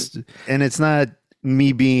 And it's not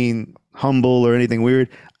me being humble or anything weird.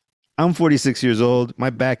 I'm 46 years old. My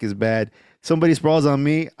back is bad. Somebody sprawls on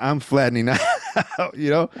me, I'm flattening out. I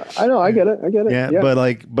know. I get it. Yeah.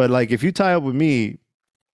 But like if you tie up with me,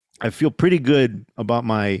 I feel pretty good about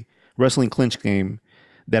my wrestling clinch game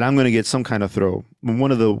that I'm going to get some kind of throw.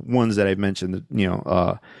 One of the ones that I mentioned,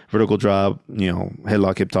 vertical drop,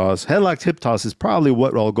 headlock, hip toss. Headlock, hip toss is probably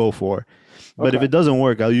what I'll go for. But if it doesn't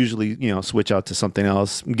work, I'll usually, switch out to something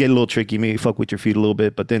else, get a little tricky, maybe fuck with your feet a little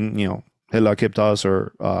bit, but then, headlock, hip toss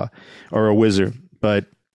or a whizzer. But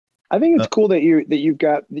I think it's cool that you've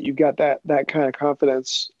got that kind of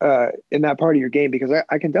confidence in that part of your game, because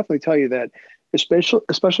I can definitely tell you that,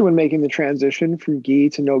 especially when making the transition from gi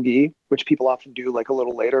to no gi, which people often do like a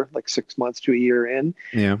little later, like 6 months to a year in.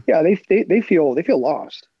 Yeah, they feel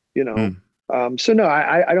lost. So no,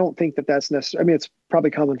 I don't think that's necessary. I mean, it's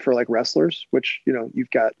probably common for like wrestlers, which you've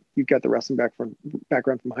got the wrestling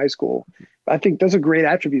background from high school. I think that's a great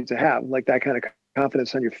attribute to have, like that kind of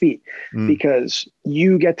confidence on your feet, because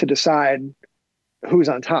you get to decide who's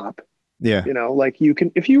on top. Yeah. Like you can,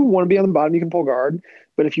 if you want to be on the bottom, you can pull guard,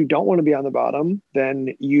 but if you don't want to be on the bottom,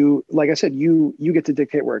 then like I said, you get to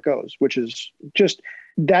dictate where it goes, which is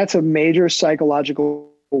that's a major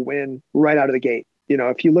psychological win right out of the gate.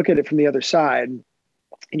 If you look at it from the other side and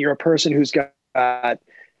you're a person who's got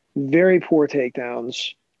very poor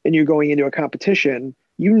takedowns and you're going into a competition,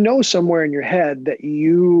 somewhere in your head that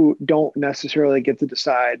you don't necessarily get to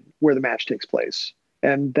decide where the match takes place.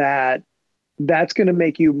 And that's going to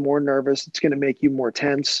make you more nervous. It's going to make you more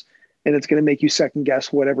tense. and it's going to make you second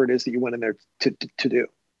guess whatever it is that you went in there to do.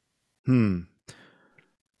 Hmm.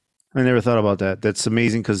 I never thought about that. That's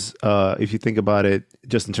amazing because if you think about it,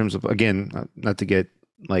 just in terms of, again, not to get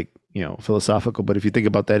like, philosophical, but if you think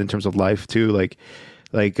about that in terms of life too, like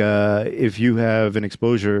if you have an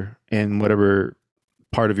exposure in whatever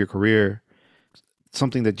part of your career,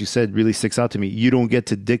 something that you said really sticks out to me. You don't get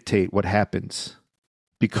to dictate what happens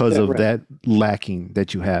because Yeah, of right. that lacking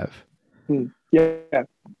that you have. Yeah.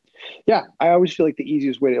 Yeah. I always feel like the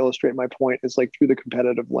easiest way to illustrate my point is like through the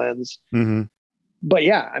competitive lens. Hmm. But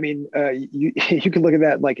yeah, I mean, you can look at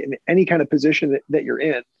that like in any kind of position that you're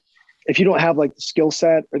in. If you don't have like the skill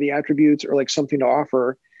set or the attributes or like something to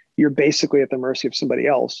offer, you're basically at the mercy of somebody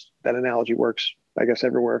else. That analogy works, I guess,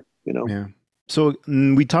 everywhere, you know? Yeah. So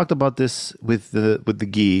we talked about this with the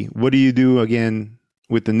gi. What do you do again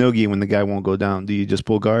with the no gi when the guy won't go down? Do you just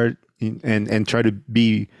pull guard and try to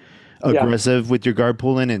be Yeah. aggressive with your guard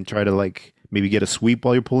pulling and try to like maybe get a sweep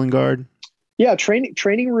while you're pulling guard? Yeah.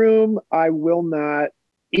 Training room, I will not,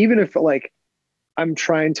 even if like I'm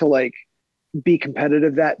trying to like be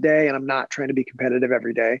competitive that day, and I'm not trying to be competitive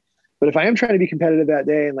every day. But if I am trying to be competitive that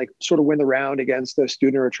day and like sort of win the round against a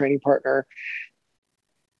student or a training partner,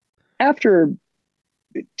 after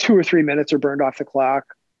 2 or 3 minutes are burned off the clock,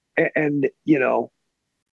 and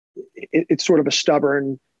it's sort of a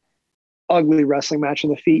stubborn, ugly wrestling match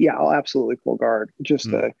on the feet. Yeah, I'll absolutely pull guard Mm. just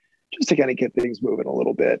to kind of get things moving a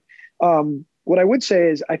little bit. What I would say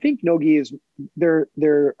is I think nogi is there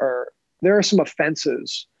are some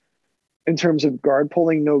offenses in terms of guard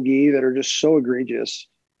pulling no gi that are just so egregious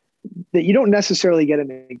that you don't necessarily get in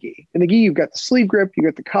the gi. In the gi, you've got the sleeve grip, you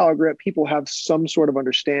got the collar grip. People have some sort of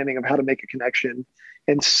understanding of how to make a connection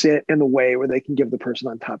and sit in the way where they can give the person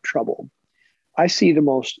on top trouble. I see the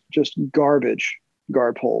most just garbage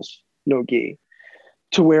guard pulls, no gi,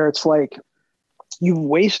 to where it's like you've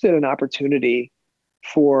wasted an opportunity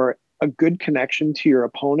for a good connection to your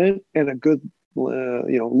opponent and a good,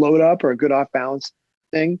 load up or a good off balance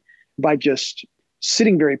thing by just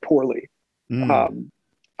sitting very poorly. Mm. Um,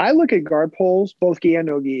 I look at guard pulls, both gi and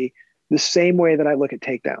no gi, the same way that I look at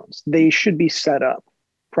takedowns. They should be set up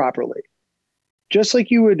properly. Just like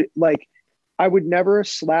you would like, I would never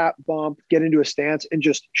slap, bump, get into a stance and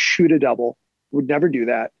just shoot a double. Would never do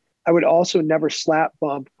that. I would also never slap,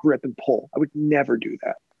 bump, grip, and pull. I would never do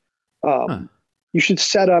that. Huh. You should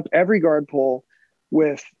set up every guard pull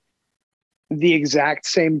with the exact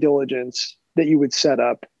same diligence that you would set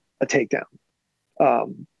up a takedown.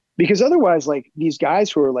 Because otherwise, like these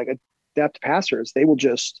guys who are like adept passers, they will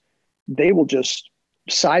just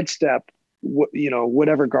sidestep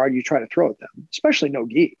whatever guard you try to throw at them, especially no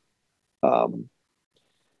gi. Um,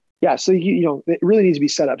 yeah, so it really needs to be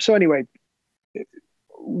set up. So anyway,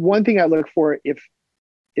 one thing I look for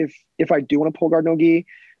if I do want to pull guard no gi,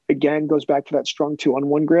 again goes back to that strong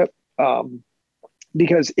 2-on-1 grip.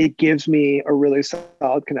 Because it gives me a really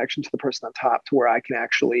solid connection to the person on top to where I can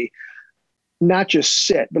actually not just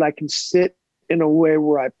sit, but I can sit in a way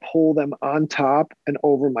where I pull them on top and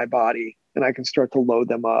over my body, and I can start to load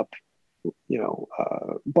them up.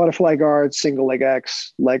 Butterfly guards, single leg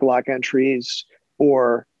X, leg lock entries,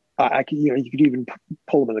 or I can, you could even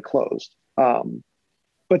pull them into closed.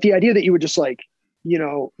 But the idea that you would just like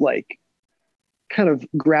kind of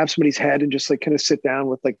grab somebody's head and just like kind of sit down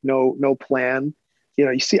with like no plan.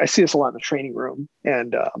 I see this a lot in the training room,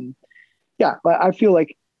 and yeah, I feel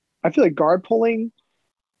like guard pulling.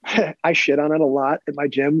 I shit on it a lot at my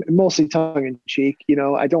gym, mostly tongue in cheek.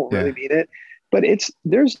 I don't really Yeah. mean it, but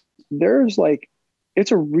there's like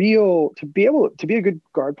it's a real to be a good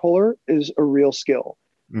guard puller is a real skill,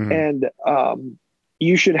 Hmm. and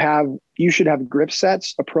you should have grip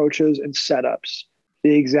sets, approaches, and setups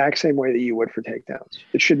the exact same way that you would for takedowns.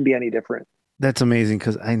 It shouldn't be any different. That's amazing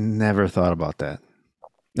because I never thought about that.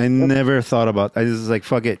 I Yep. never thought about. I just like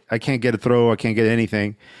fuck it. I can't get a throw. I can't get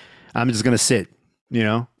anything. I'm just gonna sit. You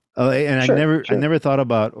know. And I Sure, never, I sure. never thought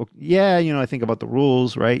about. Yeah, I think about the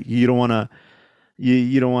rules, right? You don't want to,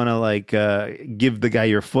 you don't want to like give the guy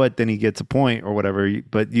your foot, then he gets a point or whatever.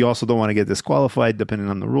 But you also don't want to get disqualified depending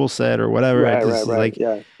on the rule set or whatever. I Right, just right, right. like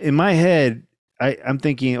Yeah. in my head, I'm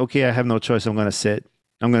thinking, okay, I have no choice. I'm gonna sit.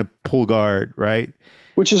 I'm gonna pull guard, right?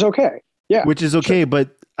 Which is okay. Yeah, Which is sure. okay, but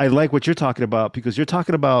I like what you're talking about because you're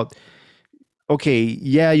talking about okay,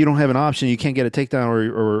 yeah, you don't have an option, you can't get a takedown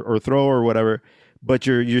or throw or whatever, but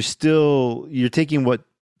you're taking what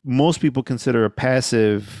most people consider a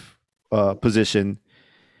passive position,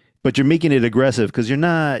 but you're making it aggressive because you're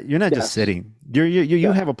not just Yes. sitting. You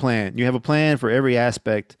Yeah. have a plan. You have a plan for every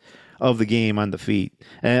aspect of the game on the feet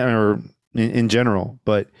or in general.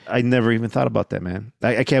 But I never even thought about that, man.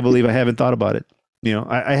 I can't believe I haven't thought about it. You know,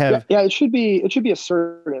 I have, Yeah, it should be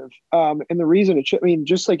assertive. And the reason it should, I mean,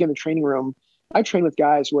 just like in the training room, I train with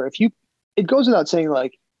guys where it goes without saying,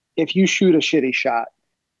 like, if you shoot a shitty shot,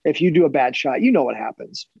 if you do a bad shot, you know what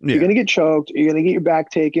happens. You're yeah, going to get choked, you're going to get your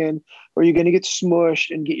back taken, or you're going to get smushed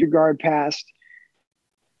and get your guard passed.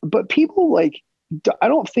 But people, like, I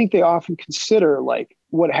don't think they often consider, like,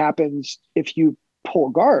 what happens if you pull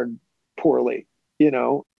guard poorly,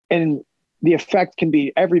 and the effect can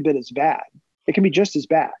be every bit as bad. It can be just as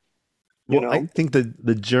bad, you well, I know? think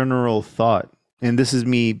the general thought, and this is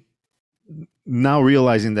me now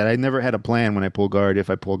realizing that I never had a plan when I pull guard, if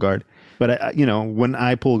I pull guard. But when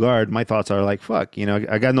I pull guard, my thoughts are like, fuck,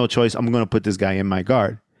 I got no choice. I'm going to put this guy in my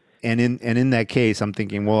guard. And in that case, I'm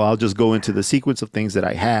thinking, well, I'll just go into the sequence of things that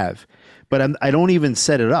I have, but I don't even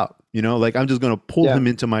set it up, like I'm just going to pull Yeah. him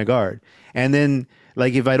into my guard. And then,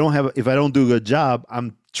 like, if I don't do a good job,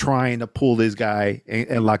 I'm trying to pull this guy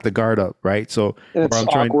and lock the guard up. Right. So, And or it's I'm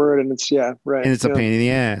trying, awkward and yeah, right. and it's a Yeah. pain in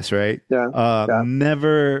the ass. Right. Yeah. Yeah.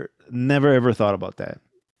 Never ever thought about that.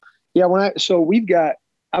 Yeah. So we've got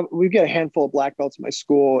a handful of black belts in my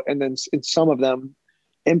school. And then in some of them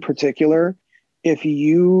in particular, if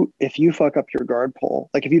you fuck up your guard pull,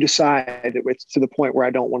 like if you decide that it's to the point where I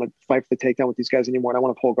don't want to fight for the takedown with these guys anymore and I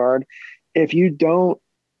want to pull guard, if you don't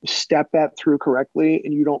step that through correctly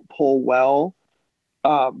and you don't pull well,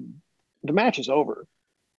 the match is over.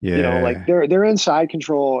 Like Yeah. they're inside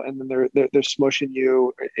control and then they're smushing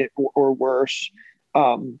you, or worse.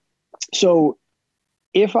 So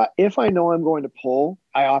if I know I'm going to pull,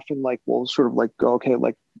 I often, like, will sort of, like, go, okay,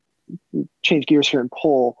 like, change gears here and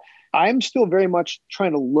pull. I'm still very much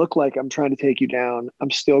trying to look like I'm trying to take you down. I'm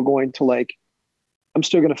still going to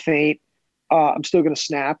feint. I'm still going to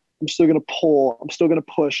snap. I'm still going to pull. I'm still going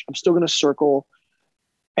to push. I'm still going to circle.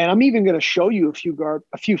 And I'm even going to show you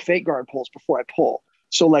a few fake guard pulls before I pull.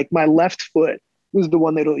 So, like, my left foot is the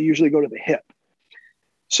one that'll usually go to the hip.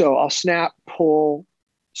 So I'll snap, pull,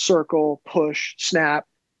 circle, push, snap,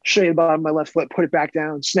 show you the bottom of my left foot, put it back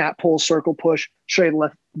down, snap, pull, circle, push, show you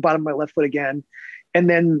the bottom of my left foot again. And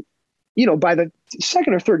then, by the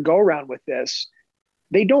second or third go around with this,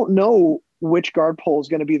 they don't know which guard pull is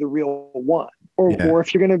going to be the real one, Yeah. or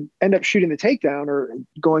if you're going to end up shooting the takedown or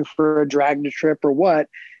going for a drag to trip or what.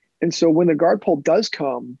 And so when the guard pull does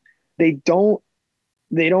come, they don't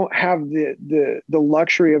have the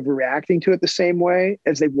luxury of reacting to it the same way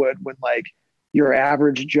as they would when, like, your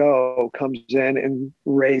average Joe comes in and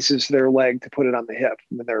raises their leg to put it on the hip,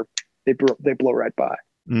 and then they blow right by.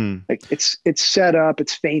 Mm. Like, it's set up,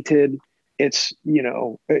 it's feinted, it's,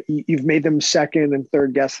 you've made them second and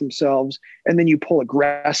third guess themselves, and then you pull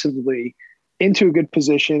aggressively into a good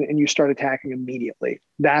position and you start attacking immediately.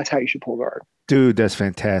 That's how you should pull guard. Dude, that's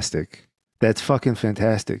fantastic. That's fucking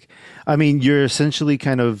fantastic. I mean, you're essentially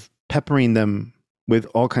kind of peppering them with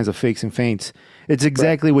all kinds of fakes and feints. It's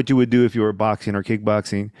exactly what you would do if you were boxing or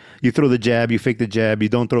kickboxing. You throw the jab, you fake the jab, you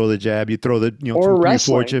don't throw the jab, you throw the Or 2, 3, 4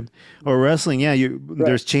 wrestling. jab. Or wrestling, yeah.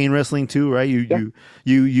 There's chain wrestling too, right?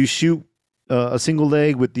 You shoot a single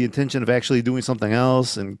leg with the intention of actually doing something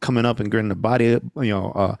else and coming up and getting a body,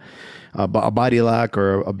 a body lock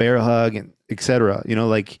or a bear hug, and etc.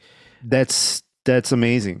 Like, that's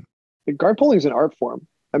amazing. Guard pulling is an art form.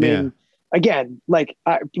 I mean, again, like,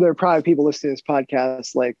 there are probably people listening to this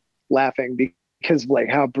podcast, like, laughing because of, like,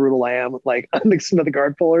 how brutal I am, like, on some of the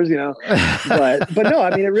guard pullers, but no,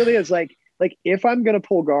 I mean, it really is like if I'm going to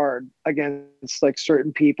pull guard against, like,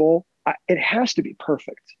 certain people, it has to be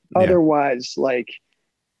perfect. Yeah. Otherwise, like,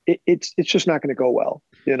 it's just not going to go well,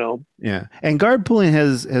 Yeah. And guard pulling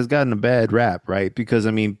has gotten a bad rap, right? Because,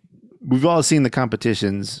 I mean, we've all seen the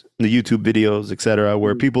competitions, the YouTube videos, etc.,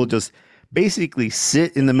 where people just basically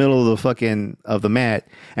sit in the middle of the mat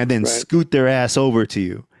and then scoot their ass over to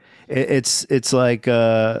you. It's like,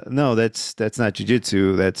 no, that's not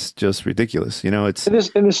jujitsu. That's just ridiculous. It's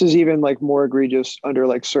and this is even, like, more egregious under,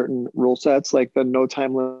 like, certain rule sets, like the no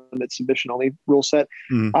time limit submission only rule set.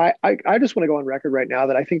 I just want to go on record right now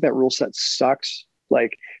that I think that rule set sucks.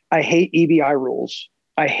 Like, I hate EBI rules.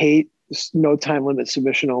 I hate no time limit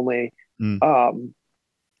submission only.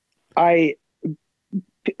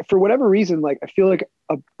 For whatever reason, like, I feel like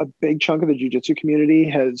a big chunk of the jiu-jitsu community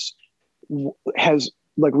has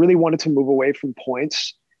like really wanted to move away from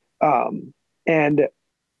points. And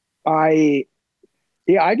I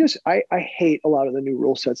hate a lot of the new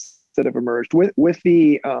rule sets that have emerged with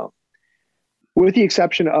the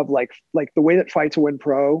exception of, like the way that Fight to Win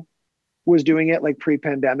Pro was doing it, like,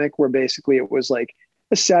 pre-pandemic, where basically it was like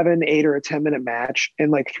a 7, 8, or a 10-minute match,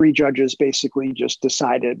 and, like, 3 judges basically just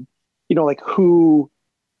decided, like, who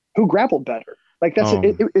grappled better. Like, that's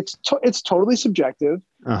it's totally subjective,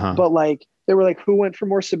 but, like, They were like, who went for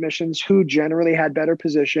more submissions, who generally had better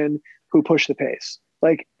position, who pushed the pace.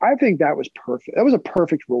 Like, I think that was perfect. That was a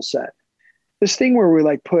perfect rule set. This thing where we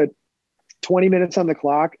like put 20 minutes on the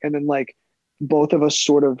clock and then like both of us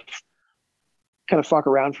sort of kind of fuck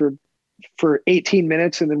around for 18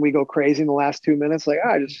 minutes and then we go crazy in the last 2 minutes. Like,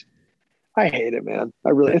 I hate it, man.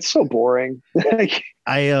 It's so boring. Like,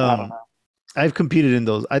 I I don't know. I've competed in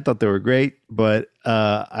those. I thought they were great, but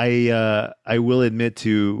I will admit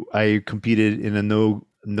to I competed in a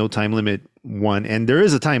no time limit one, and there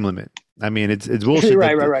is a time limit. I mean, it's bullshit.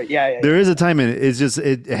 Right. Yeah. There is a time limit. It's just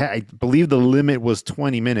I believe the limit was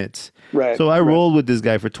 20 minutes. Right. So I rolled with this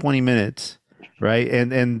guy for 20 minutes, right?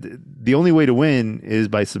 And the only way to win is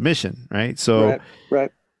by submission, right? So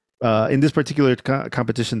right. In this particular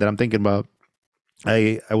competition that I'm thinking about,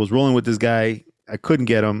 I was rolling with this guy. I couldn't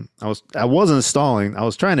get him. I wasn't stalling. I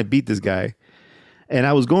was trying to beat this guy, and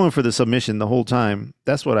I was going for the submission the whole time.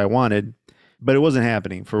 That's what I wanted, but it wasn't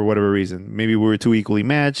happening for whatever reason. Maybe we were too equally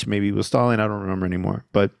matched. Maybe he was stalling. I don't remember anymore.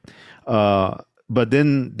 But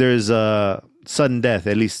then there's a sudden death,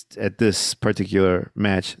 at least at this particular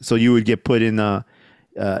match. So you would get put in a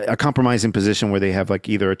compromising position where they have like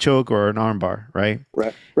either a choke or an armbar, right?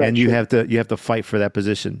 Right. And you have to fight for that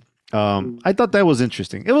position. I thought that was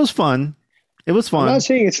interesting. It was fun. It was fun. I'm not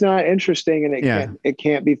saying it's not interesting and it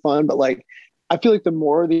can't be fun, but like, I feel like the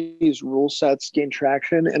more these rule sets gain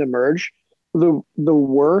traction and emerge, the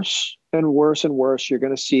worse and worse and worse you're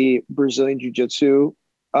going to see Brazilian Jiu-Jitsu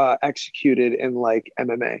executed in like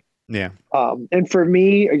MMA. Yeah. And for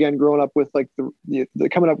me, again, growing up with like the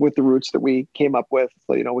coming up with the roots that we came up with,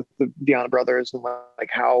 you know, with the Viana brothers and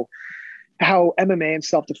like how MMA and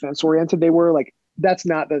self-defense oriented they were, like, that's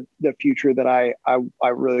not the future that I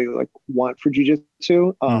really like want for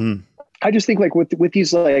jiu-jitsu. I just think like with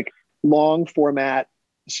these like long format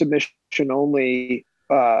submission only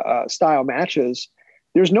style matches,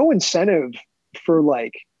 there's no incentive for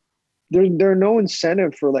like there are no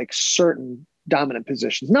incentive for like certain dominant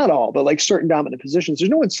positions, not all, but like certain dominant positions.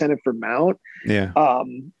 There's no incentive for mount. Yeah.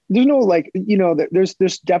 There's no like, you know, there's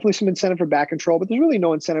definitely some incentive for back control, but there's really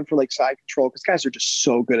no incentive for like side control because guys are just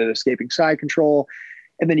so good at escaping side control.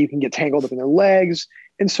 And then you can get tangled up in their legs.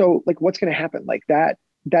 And so like, what's going to happen? Like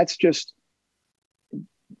that's just,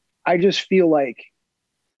 I just feel like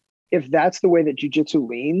if that's the way that jiu-jitsu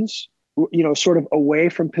leans, you know, sort of away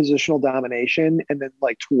from positional domination and then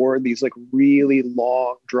like toward these like really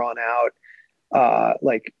long drawn out,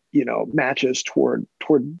 like, you know, matches toward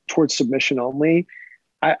submission only.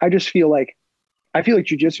 I just feel like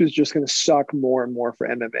jiu-jitsu is just going to suck more and more for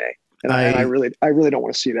MMA. And I really don't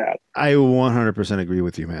want to see that. I 100% agree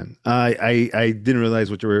with you, man. I didn't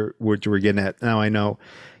realize what you were getting at. Now I know.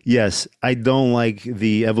 Yes, I don't like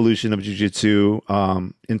the evolution of jiu-jitsu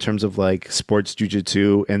in terms of like sports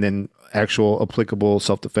jiu-jitsu and then actual applicable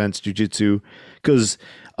self-defense jiu-jitsu, because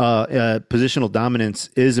positional dominance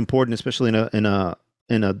is important, especially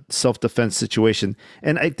in a self-defense situation.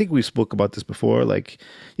 And I think we spoke about this before. Like,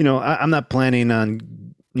 you know, I'm not planning on,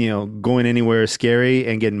 you know, going anywhere scary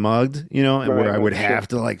and getting mugged, you know, and where I would have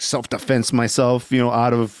to like self-defense myself, you know,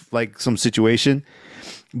 out of like some situation.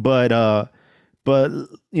 But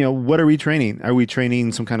you know, what are we training? Are we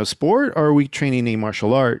training some kind of sport or are we training a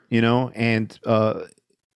martial art, you know? And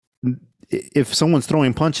if someone's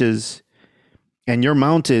throwing punches and you're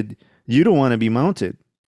mounted, you don't want to be mounted,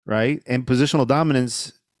 right? And positional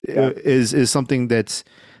dominance is something that's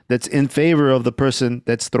in favor of the person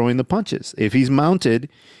that's throwing the punches. If he's mounted,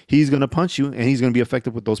 he's going to punch you and he's going to be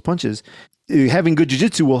effective with those punches. Having good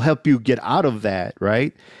jiu-jitsu will help you get out of that,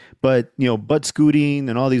 right? But, you know, butt scooting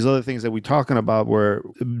and all these other things that we're talking about where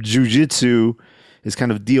jiu-jitsu is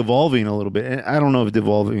kind of de-evolving a little bit. And I don't know if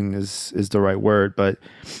de-evolving is the right word, but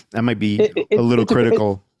that might be a little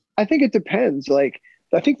critical. I think it depends. Like,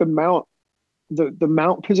 I think the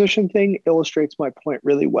mount position thing illustrates my point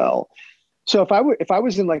really well. So if I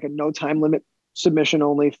was in like a no time limit submission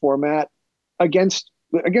only format against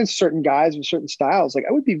certain guys with certain styles, like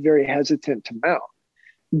I would be very hesitant to mount,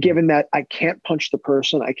 given that I can't punch the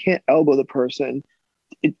person, I can't elbow the person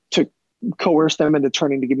to coerce them into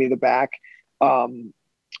turning to give me the back. And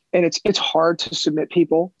it's hard to submit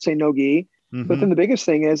people, say no gi. Mm-hmm. But then the biggest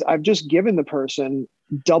thing is I've just given the person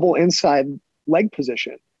double inside leg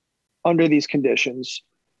position under these conditions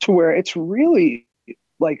to where it's really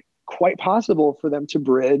like quite possible for them to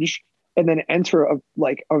bridge and then enter a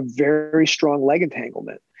very strong leg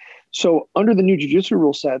entanglement. So under the new jiu-jitsu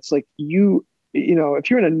rule sets, like you know, if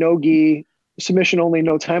you're in a no-gi submission only,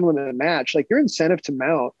 no time limit match, like your incentive to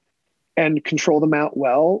mount and control the mount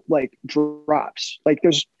well, like drops. Like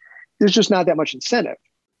there's just not that much incentive.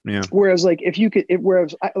 Yeah. Whereas like if you could,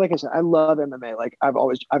 like I said, I love MMA. Like I've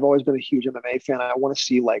always been a huge MMA fan. I want to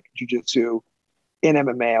see like jujitsu in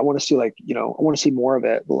MMA. I want to see like, I want to see more of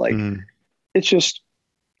it. But like, Mm. it's just,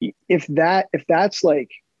 if that's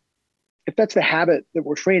the habit that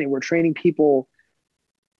we're training people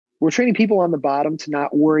on the bottom to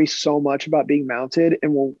not worry so much about being mounted.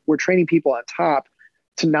 And we're training people on top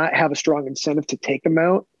to not have a strong incentive to take the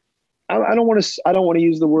mount. I don't want to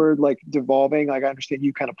use the word like devolving. Like I understand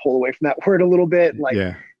you kind of pull away from that word a little bit. Like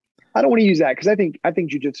Yeah. I don't want to use that because I think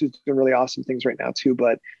jujitsu is doing really awesome things right now too.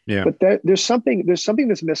 But Yeah. there's something that's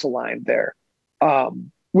misaligned there,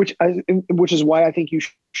 which is why I think you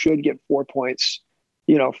should get 4 points,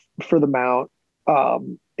 for the mount.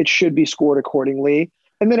 It should be scored accordingly.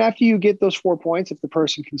 And then after you get those 4 points, if the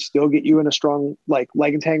person can still get you in a strong like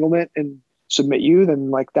leg entanglement and submit you,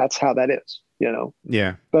 then like that's how that is.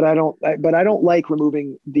 Yeah. But I don't like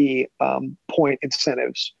removing the point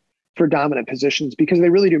incentives for dominant positions because they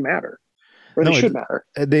really do matter, or they No, should matter.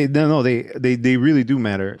 they really do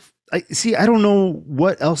matter. I see. I don't know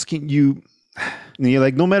what else can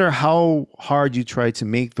like, no matter how hard you try to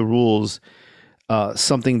make the rules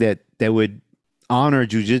something that would honor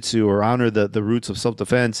jujitsu or honor the roots of self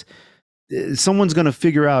defense, someone's going to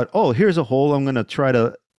figure out, oh, here's a hole. I'm going to try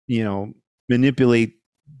to manipulate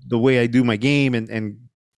the way I do my game and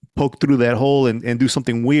poke through that hole and do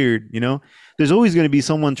something weird. There's always going to be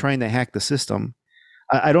someone trying to hack the system.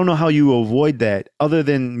 I don't know how you avoid that other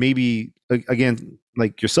than maybe, again,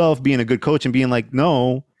 like yourself being a good coach and being like,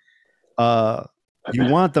 no, you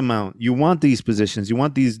want the mount, you want these positions, you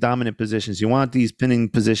want these dominant positions, you want these pinning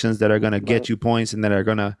positions that are going to get you points and that are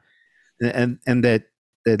going to, and that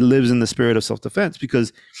lives in the spirit of self-defense.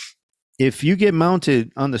 Because if you get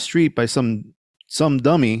mounted on the street by some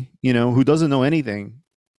dummy, who doesn't know anything,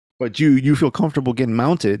 but you feel comfortable getting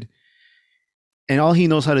mounted, and all he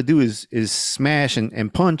knows how to do is smash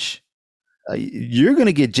and punch, you're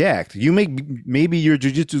gonna get jacked. Maybe your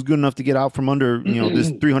jujitsu is good enough to get out from under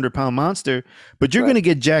this 300-pound monster, but you're gonna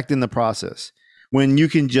get jacked in the process. When you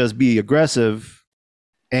can just be aggressive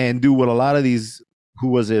and do what a lot of these, who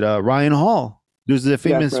was it? Ryan Hall. There's the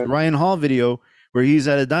famous Ryan Hall video where he's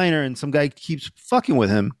at a diner and some guy keeps fucking with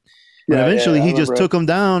him, and eventually he just took him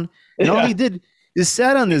down, and all he did is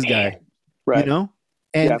sat on this guy,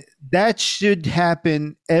 And that should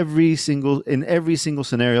happen in every single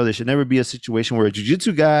scenario. There should never be a situation where a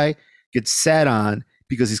jiu-jitsu guy gets sat on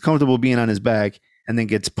because he's comfortable being on his back and then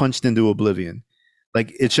gets punched into oblivion.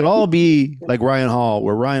 Like, it should all be like Ryan Hall,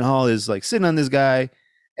 where Ryan Hall is like sitting on this guy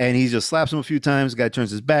and he just slaps him a few times. The guy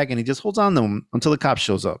turns his back and he just holds on to him until the cop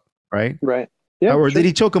shows up. Right. Yeah. Or did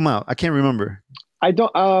he choke him out? I can't remember. I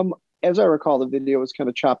don't, as I recall, the video was kind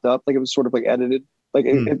of chopped up. Like it was sort of like edited. Like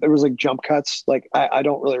it was like jump cuts. Like I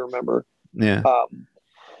don't really remember. Yeah.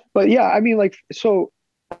 But yeah, I mean, like, so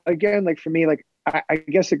again, like for me, like I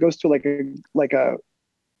guess it goes to like a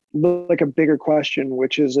bigger question,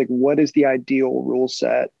 which is like, what is the ideal rule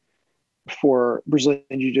set for Brazilian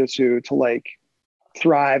Jiu-Jitsu to like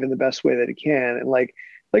thrive in the best way that it can? And like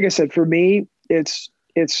I said, for me, it's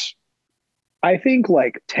I think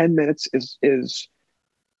like 10 minutes is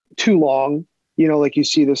too long. Like you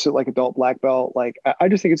see this at like adult black belt. Like I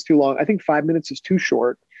just think it's too long. I think 5 minutes is too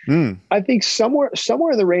short. I think somewhere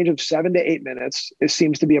in the range of 7 to 8 minutes, it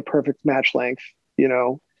seems to be a perfect match length,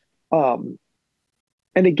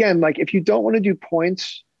 and again, like if you don't want to do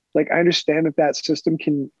points, like I understand that system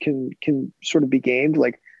can sort of be gamed.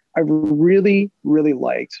 Like I really, really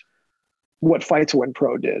liked what Fight to Win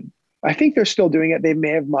Pro did. I think they're still doing it. They may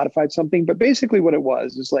have modified something, but basically what it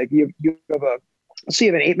was is like you have an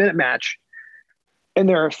 8-minute match, and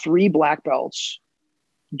there are 3 black belts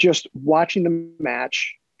just watching the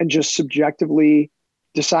match and just subjectively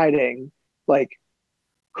deciding like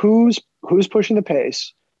who's pushing the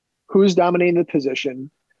pace, who's dominating the position,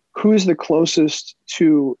 who's the closest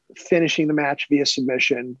to finishing the match via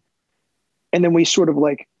submission. And then we sort of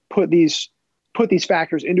like put these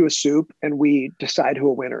factors into a soup and we decide who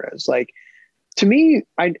a winner is. Like, to me,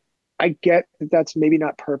 I get that that's maybe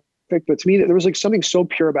not perfect, but to me, there was like something so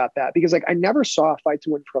pure about that, because like I never saw a Fight to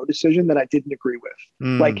Win Pro decision that I didn't agree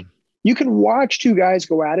with. Like, you can watch 2 guys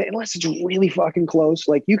go at it unless it's really fucking close.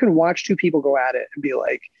 Like you can watch 2 people go at it and be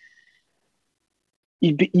like,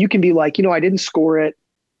 you can be like, I didn't score it.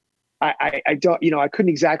 I don't, I couldn't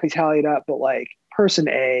exactly tally it up, but like person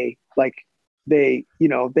A, like they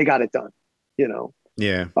got it done,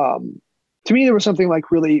 Yeah. To me, there was something like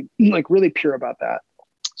really pure about that.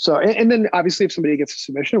 So, and then obviously if somebody gets a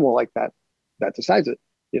submission, well, like that decides it,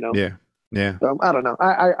 Yeah. Yeah. So I don't know.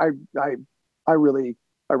 I really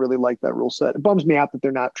like that rule set. It bums me out that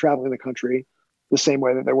they're not traveling the country the same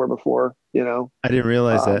way that they were before, I didn't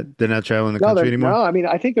realize that they're not traveling the No, country anymore. no. I mean,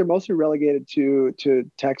 I think they're mostly relegated to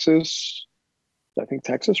Texas. I think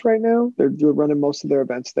Texas right now. They're running most of their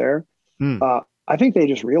events there. Hmm. I think they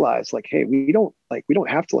just realized like, hey, we don't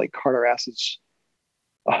have to like cart our asses,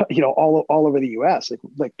 all over the U.S.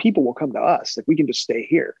 Like people will come to us. Like we can just stay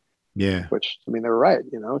here. Yeah. Which I mean, they're right.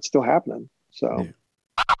 It's still happening. So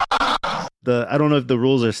Yeah. I don't know if the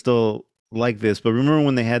rules are still like this, but remember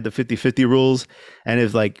when they had the 50-50 rules, and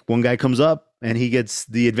if like one guy comes up and he gets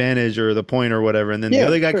the advantage or the point or whatever, and then the yeah,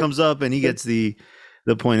 other guy sure, comes up and he sure. gets the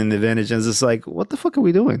point and the advantage, and it's just like, what the fuck are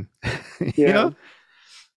we doing? You Yeah, know?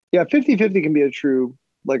 yeah. 50-50 can be a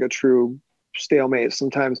true stalemate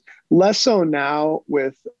sometimes. Less so now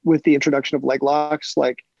with the introduction of leg locks.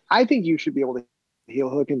 Like I think you should be able to heel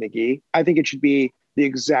hook in the gi. I think it should be the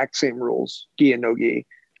exact same rules, gi and no gi,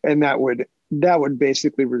 and that would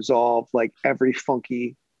basically resolve like every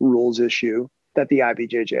funky rules issue that the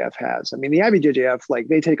IBJJF has. I mean, the IBJJF, like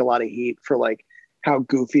they take a lot of heat for like how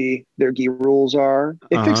goofy their gi rules are.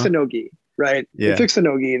 They fixed Uh-huh. the no gi, right? They Yeah. fixed the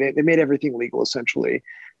no gi. They made everything legal essentially.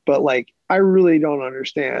 But like, I really don't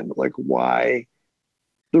understand like why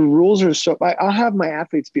the rules are so. I'll have my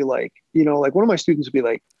athletes be like, like one of my students will be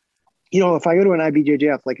like, if I go to an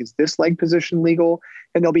IBJJF, like, is this leg position legal?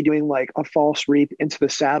 And they'll be doing like a false reap into the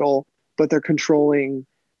saddle, but they're controlling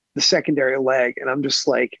the secondary leg. And I'm just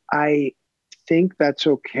like, I think that's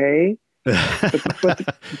okay.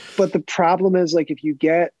 But but the problem is like if you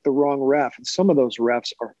get the wrong ref, and some of those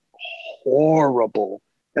refs are horrible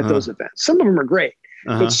at uh, those events. Some of them are great,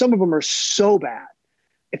 but uh-huh. some of them are so bad.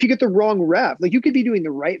 If you get the wrong ref, like you could be doing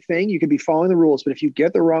the right thing, you could be following the rules, but if you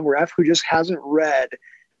get the wrong ref who just hasn't read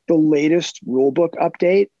the latest rule book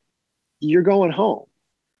update, you're going home.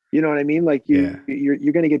 You know what I mean? Like Yeah. you're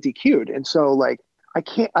going to get DQ'd. And so like I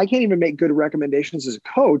can't even make good recommendations as a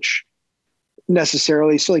coach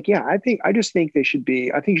necessarily. So like yeah, I just think I think you should be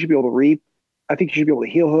able to reap. I think you should be able to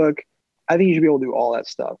heel hook. I think you should be able to do all that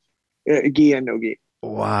stuff. Gi and no gi.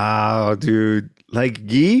 Wow, dude. Like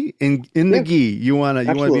gi in the Yeah, gi, you wanna be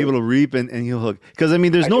able absolutely. to reap and heel hook. Because I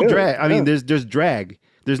mean there's I no do. drag. I mean Yeah. there's drag.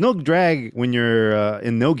 There's no drag when you're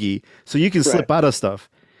in no gi, so you can Right. slip out of stuff.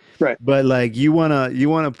 Right. But like you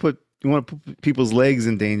wanna put people's legs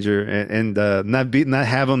in danger and not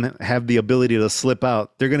have them have the ability to slip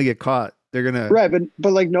out. They're gonna get caught. They're gonna. Right.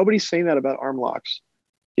 But like nobody's saying that about arm locks.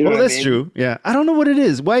 You know Well, what I that's mean? true. Yeah, I don't know what it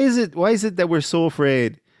is. Why is it that we're so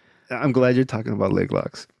afraid? I'm glad you're talking about leg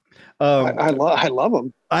locks. I, Um, I love I love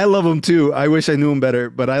them. I love them too. I wish I knew them better,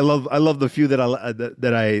 but I love the few that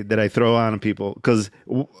I throw on people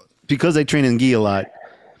because I train in gi a lot.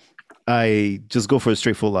 I just go for a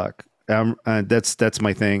straight full lock. That's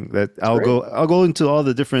my thing. That It's great. I'll go into all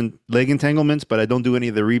the different leg entanglements, but I don't do any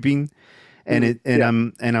of the reaping, and Mm, it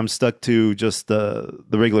and yeah. I'm stuck to just the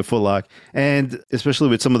regular foot lock. And especially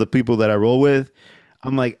with some of the people that I roll with,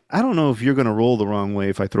 I'm like, I don't know if you're gonna roll the wrong way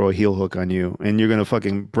if I throw a heel hook on you, and you're gonna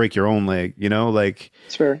fucking break your own leg. Like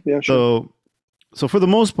It's fair. Yeah, sure. so. So for the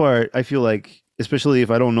most part, I feel like, especially if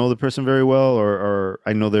I don't know the person very well or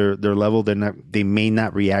I know their level, they may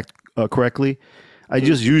not react correctly. I Mm.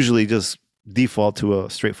 just usually just default to a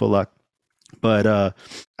straight foot lock. But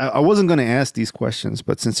I wasn't going to ask these questions,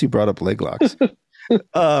 but since you brought up leg locks,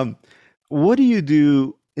 um, what do you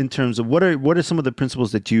do in terms of what are some of the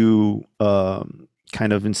principles that you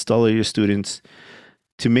kind of install in your students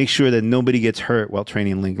to make sure that nobody gets hurt while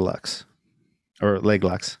training leg locks or leg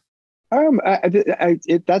locks?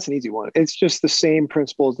 That's an easy one. It's just the same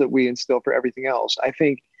principles that we instill for everything else. I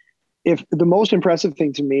think if the most impressive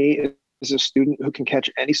thing to me is a student who can catch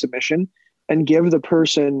any submission and give the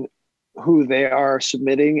person who they are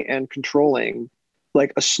submitting and controlling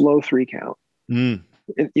like a slow 3 count. Mm,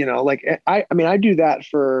 Like I mean, I do that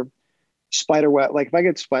for spider web. Like if I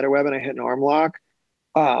get spider web and I hit an arm lock,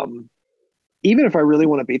 um, even if I really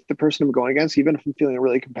want to beat the person I'm going against, even if I'm feeling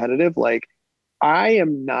really competitive, like I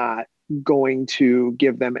am not going to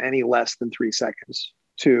give them any less than 3 seconds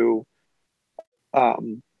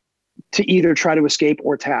um, to either try to escape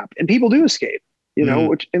or tap. And people do escape, mm,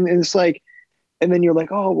 which and it's like, and then you're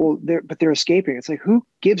like, oh well, they're escaping. It's like, who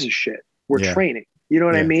gives a shit? We're yeah, training. You know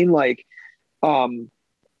what I yeah. mean? Like, um,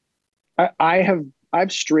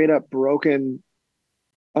 I've straight up broken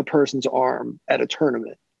a person's arm at a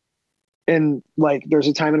tournament, and like, there's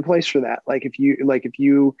a time and a place for that. Like, if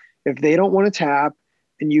they don't want to tap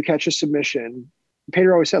and you catch a submission,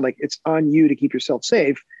 Peter always said, like, it's on you to keep yourself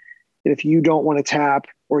safe. And if you don't want to tap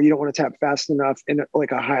or you don't want to tap fast enough in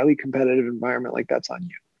like a highly competitive environment, like that's on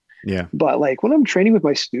you. Yeah. But like when I'm training with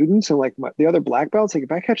my students and like the other black belts, like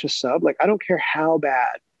if I catch a sub, like I don't care how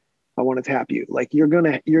bad I want to tap you. Like you're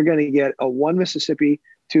gonna get a 1 Mississippi,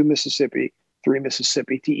 2 Mississippi, 3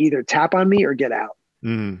 Mississippi to either tap on me or get out.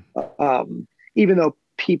 Mm. Even though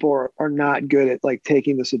people are not good at like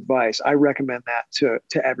taking this advice, I recommend that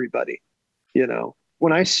to everybody. You know,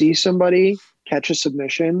 when I see somebody catch a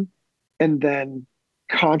submission and then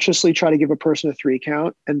consciously try to give a person a 3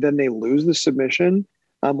 count and then they lose the submission,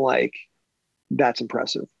 I'm like, that's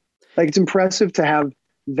impressive. Like it's impressive to have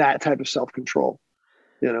that type of self-control,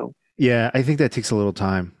 you know? Yeah, I think that takes a little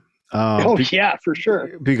time. Yeah, for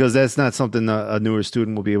sure. Because that's not something a newer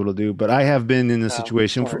student will be able to do. But I have been in a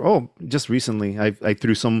situation just recently. I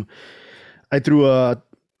threw a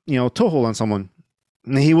toe hold on someone,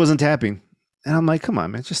 and he wasn't tapping, and I'm like, come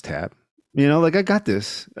on, man, just tap. Like I got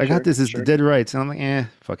this. I got this. It's the dead rights, and I'm like,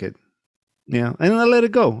 fuck it. And I let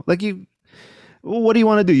it go. Like what do you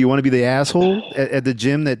want to do? You want to be the asshole at the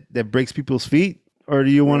gym that breaks people's feet, or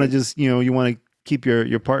do you want to just you want to keep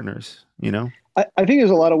your partners? I think there's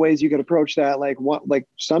a lot of ways you could approach that. Like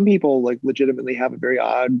some people like legitimately have a very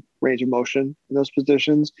odd range of motion in those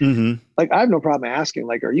positions. Mm-hmm. Like I have no problem asking,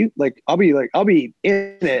 like, are you like, I'll be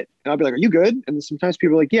in it and I'll be like, are you good? And sometimes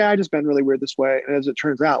people are like, yeah, I just been really weird this way. And as it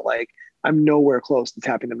turns out, like I'm nowhere close to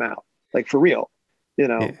tapping them out, like for real,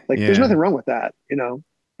 there's nothing wrong with that.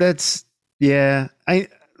 That's,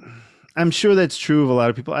 I'm sure that's true of a lot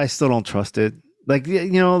of people. I still don't trust it. Like,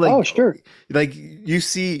 oh, sure. Like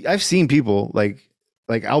I've seen people like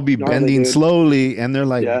I'll be bending slowly and they're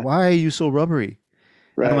like, why are you so rubbery?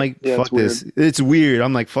 Right. And I'm like, fuck this. Weird. It's weird.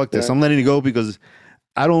 I'm like, fuck this. I'm letting it go because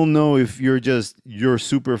I don't know if you're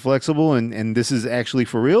super flexible and this is actually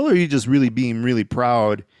for real, or you're just really being really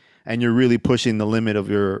proud and you're really pushing the limit of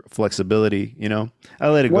your flexibility. I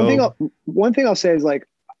let it go. One thing I'll say is like,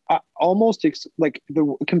 like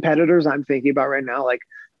the competitors I'm thinking about right now, like,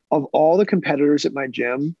 of all the competitors at my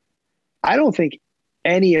gym, I don't think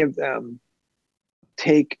any of them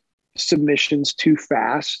take submissions too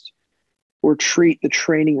fast or treat the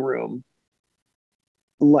training room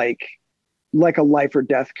like a life or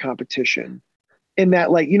death competition. In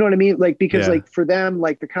that, like, you know what I mean? Like, because like for them,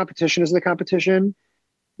 like the competition is the competition,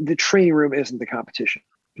 the training room isn't the competition.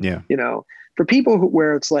 Yeah. For people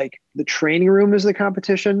where it's like the training room is the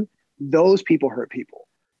competition, those people hurt people.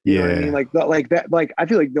 You know what I mean? Like that, like I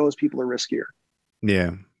feel like those people are riskier.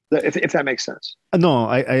 Yeah. If that makes sense. No,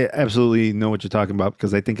 I absolutely know what you're talking about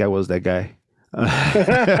because I think I was that guy.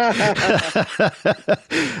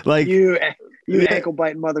 Like you ankle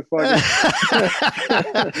biting motherfucker.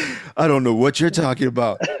 I don't know what you're talking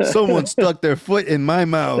about. Someone stuck their foot in my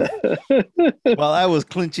mouth while I was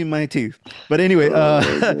clenching my teeth. But anyway,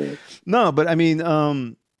 no, but I mean,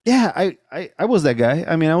 I was that guy.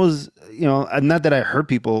 I mean, I was, not that I hurt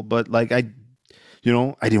people, but like I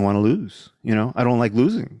didn't want to lose. I don't like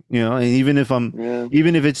losing. And even if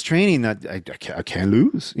even if it's training, I can't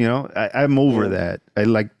lose. I'm over that. I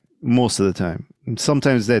like most of the time. And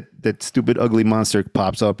sometimes that stupid ugly monster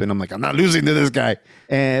pops up, and I'm like, I'm not losing to this guy.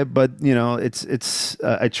 But it's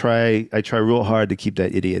I try real hard to keep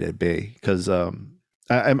that idiot at bay because I'm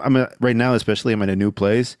right now, especially I'm in a new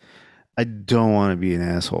place. I don't want to be an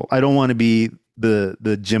asshole. I don't want to be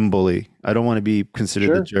the gym bully. I don't want to be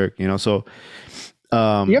considered the jerk, So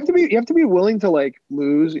you have to be willing to like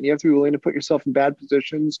lose, and you have to be willing to put yourself in bad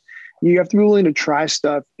positions. You have to be willing to try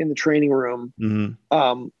stuff in the training room.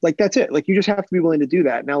 Mm-hmm. Like that's it. Like you just have to be willing to do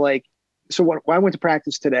that. Now, like, so when I went to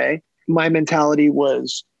practice today, my mentality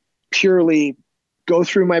was purely go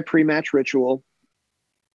through my pre-match ritual,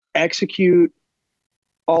 execute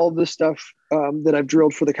all of the stuff that I've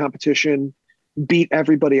drilled for the competition, beat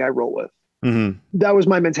everybody I roll with. Mm-hmm. That was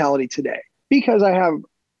my mentality today because I have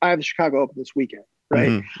the Chicago Open this weekend, right?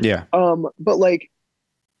 Mm-hmm. Yeah.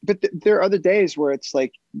 But there are other days where it's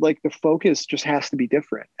like the focus just has to be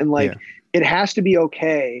different, and it has to be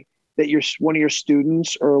okay that one of your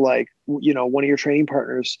students or like one of your training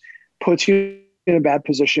partners puts you in a bad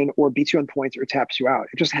position or beats you on points or taps you out.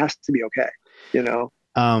 It just has to be okay.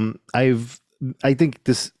 I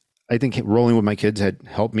think rolling with my kids had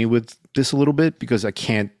helped me with this a little bit because I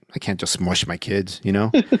can't just smush my kids,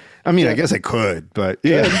 I mean, I guess I could, but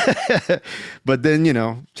but then,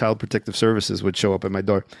 Child Protective Services would show up at my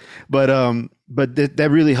door, but that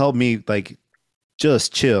really helped me like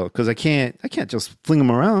just chill. Cause I can't just fling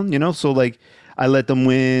them around, So like I let them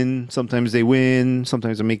win. Sometimes they win.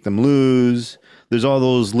 Sometimes I make them lose. There's all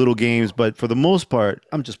those little games, but for the most part,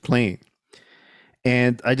 I'm just playing.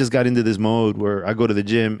 And I just got into this mode where I go to the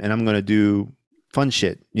gym and I'm going to do fun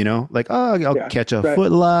shit, like, I'll catch a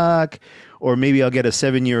foot lock, or maybe I'll get a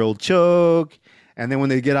 7-year-old choke. And then when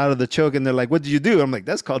they get out of the choke and they're like, what did you do? I'm like,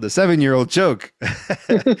 that's called the 7-year-old choke,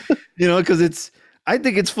 because I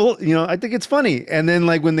think it's full, I think it's funny. And then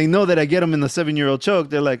like when they know that I get them in the 7-year-old choke,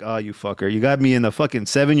 they're like, oh, you fucker. You got me in the fucking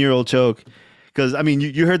 7-year-old choke. Because, I mean,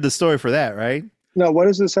 you heard the story for that, right? No, what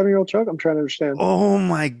is the 7-year-old choke? I'm trying to understand. Oh,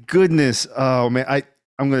 my goodness. Oh, man.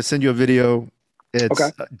 I'm going to send you a video. It's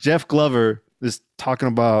Okay. Jeff Glover is talking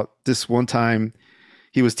about this one time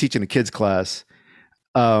he was teaching a kids class.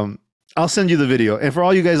 I'll send you the video. And for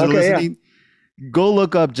all you guys that are listening, go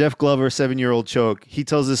look up Jeff Glover, 7-year-old choke. He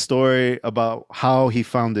tells this story about how he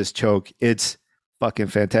found this choke. It's fucking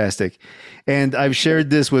fantastic. And I've shared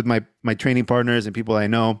this with my training partners and people I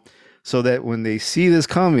know so that when they see this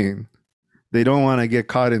coming, they don't want to get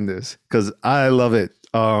caught in this because I love it.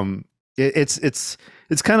 It's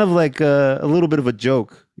kind of like a little bit of a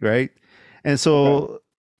joke, right? And so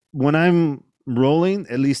when I'm rolling,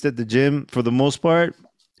 at least at the gym, for the most part,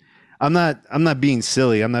 I'm not being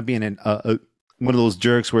silly. I'm not being one of those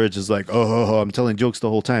jerks where it's just like, I'm telling jokes the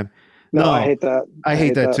whole time. No, I hate that. I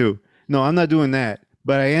hate that too. No, I'm not doing that.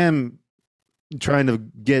 But I am trying to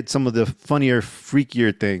get some of the funnier,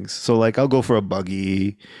 freakier things. So like I'll go for a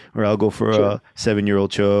buggy or I'll go for a 7-year-old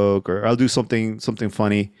choke or I'll do something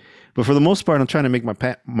funny. But for the most part, I'm trying to make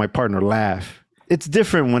my partner laugh. It's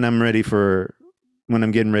different when I'm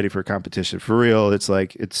getting ready for competition. For real, it's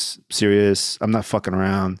like it's serious. I'm not fucking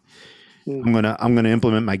around. I'm gonna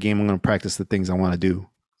implement my game. I'm gonna practice the things I want to do.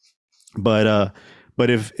 But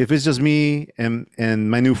if it's just me and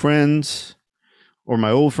my new friends or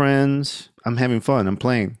my old friends, I'm having fun. I'm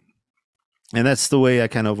playing, and that's the way I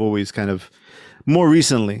always more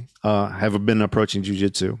recently have been approaching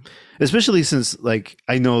jiu-jitsu, especially since like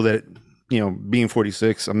I know that being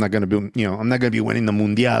 46, I'm not gonna be winning the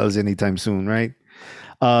mundials anytime soon, right?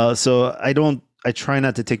 So I try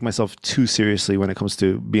not to take myself too seriously when it comes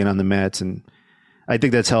to being on the mats. And I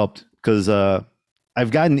think that's helped because I've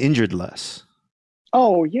gotten injured less.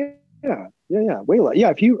 Oh, yeah. Way less.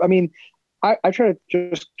 Yeah. I try to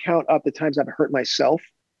just count up the times I've hurt myself,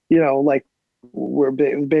 like where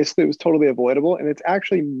basically it was totally avoidable. And it's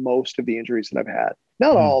actually most of the injuries that I've had.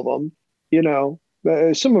 Not all of them,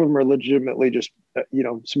 some of them are legitimately just,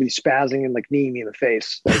 somebody spazzing and like kneeing me in the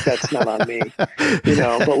face. Like that's not on me,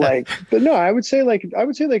 but no, I would say like,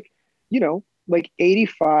 85%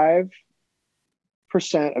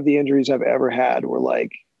 of the injuries I've ever had were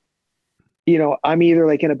like, I'm either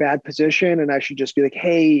like in a bad position and I should just be like,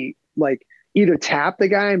 hey, like either tap the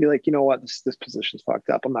guy and be like, you know what, this position's fucked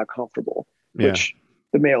up. I'm not comfortable, which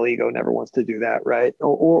the male ego never wants to do that. Right.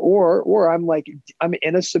 Or I'm like, I'm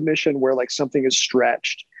in a submission where like something is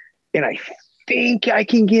stretched and I think I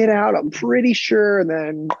can get out. I'm pretty sure. And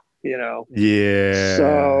then, Yeah.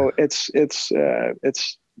 So it's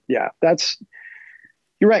you're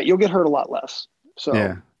right. You'll get hurt a lot less. So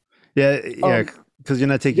yeah. Because you're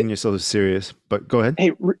not taking yourself serious, but go ahead.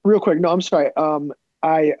 Hey, real quick. No, I'm sorry.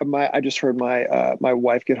 I just heard my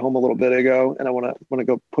wife get home a little bit ago, and I want to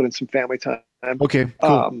go put in some family time. Okay,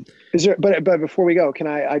 cool. But before we go,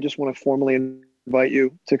 I just want to formally invite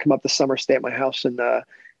you to come up this summer, stay at my house, and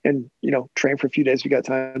train for a few days if you got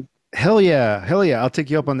time. Hell yeah! I'll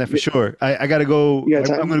take you up on that for sure. I gotta go.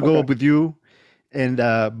 I'm gonna go up with you, and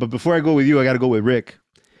but before I go with you, I gotta go with Rick.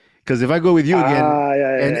 Because if I go with you again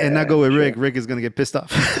and not go with Rick, Rick is gonna get pissed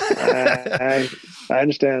off. I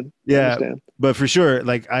understand. But for sure,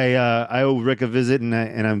 like I owe Rick a visit, and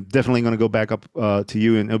I'm definitely gonna go back up to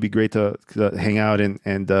you, and it'll be great to hang out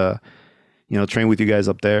and train with you guys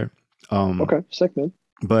up there. Okay, sick, man.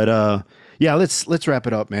 But let's wrap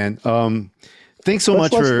it up, man. Thanks so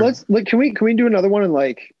much for. Can we do another one in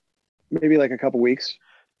like maybe like a couple weeks?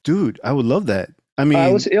 Dude, I would love that. I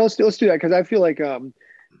mean, let's do that because I feel like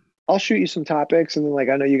I'll shoot you some topics and then like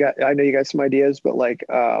I know you got some ideas, but like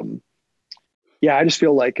I just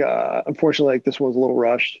feel like unfortunately like this one's a little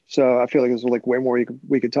rushed, so I feel like there's like way more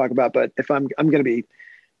we could talk about. But if I'm gonna be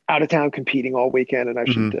out of town competing all weekend, and I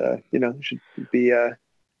should be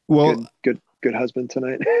good husband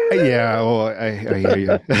tonight. Yeah, well, I hear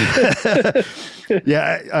you.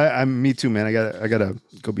 Yeah, me too, man. I gotta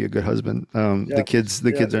go be a good husband. The kids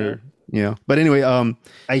are. But anyway,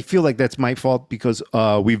 I feel like that's my fault because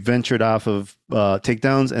we ventured off of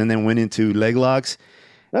takedowns and then went into leg locks.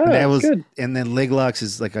 Oh, and that was good. And then leg locks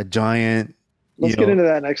is like a giant. Let's get into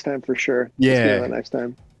that next time for sure. Yeah, let's get into that next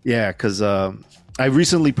time. Yeah, because I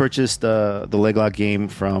recently purchased the leg lock game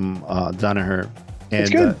from Danaher. And, it's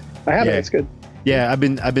good. I have it. It's good. Yeah, I've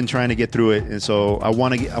been trying to get through it, and so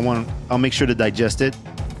I'll make sure to digest it,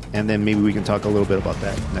 and then maybe we can talk a little bit about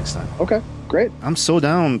that next time. Okay, great. I'm so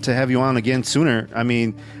down to have you on again sooner. I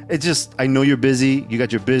mean, I know you're busy. You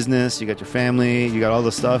got your business, you got your family, you got all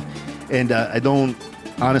the stuff, and I'll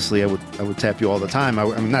honestly, I would tap you all the time. I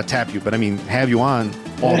mean, not tap you, but I mean, have you on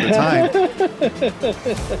all the time.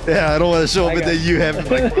 Yeah, I don't want to show up and then you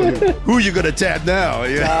have like, who you gonna tap now?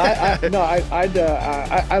 Yeah. I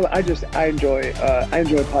enjoy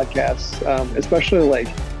podcasts, especially like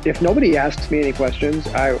if nobody asks me any questions,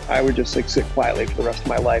 I would just like sit quietly for the rest of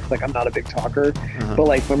my life. Like I'm not a big talker, but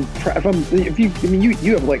like if you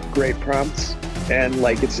have like great prompts and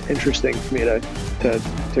like it's interesting for me to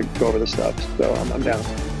go over the stuff. So I'm down.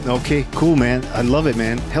 Okay, cool, man. I love it,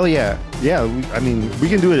 man. Hell yeah. Yeah, we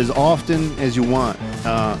can do it as often as you want.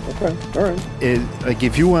 Okay, all right. Like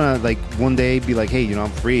if you want to like one day be like, hey, I'm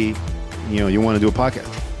free, you want to do a podcast,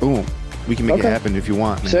 boom, we can make it happen if you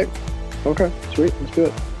want, man. Sick. Okay, sweet. Let's do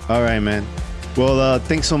it. All right, man. Well,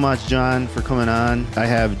 thanks so much, John, for coming on. I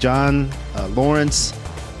have John Lawrence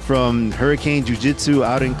from Hurricane Jiu-Jitsu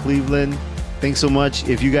out in Cleveland. Thanks so much.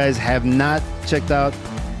 If you guys have not checked out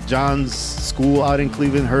John's school out in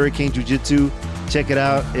Cleveland, Hurricane Jiu-Jitsu, check it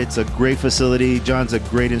out. It's a great facility. John's a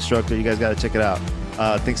great instructor. You guys got to check it out.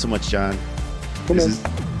 Thanks so much, John. Cool, this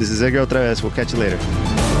is Edgar otra vez. We'll catch you later.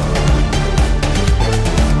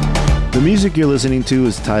 The music you're listening to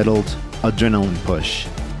is titled Adrenaline Push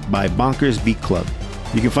by Bonkers Beat Club.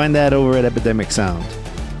 You can find that over at Epidemic Sound.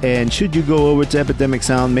 And should you go over to Epidemic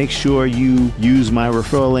Sound, make sure you use my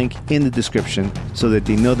referral link in the description so that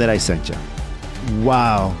they know that I sent you.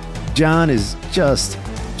 Wow, John is just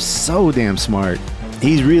so damn smart.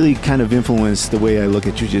 He's really kind of influenced the way I look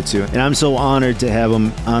at jiu-jitsu, and I'm so honored to have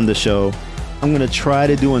him on the show. I'm going to try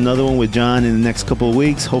to do another one with John in the next couple of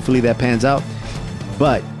weeks. Hopefully that pans out.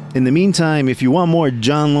 But in the meantime, if you want more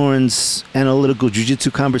John Lawrence analytical jiu-jitsu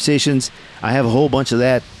conversations, I have a whole bunch of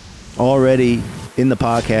that already in the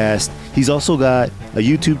podcast. He's also got a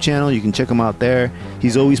YouTube channel. You can check him out there.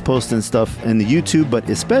 He's always posting stuff in the YouTube, but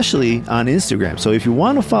especially on Instagram. So if you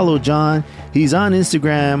want to follow John, he's on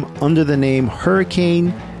Instagram under the name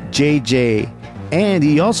Hurricane JJ. And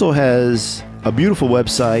he also has a beautiful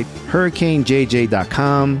website,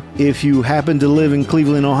 hurricanejj.com. If you happen to live in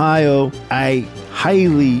Cleveland, Ohio, I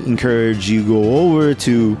highly encourage you go over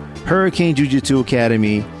to Hurricane Jiu-Jitsu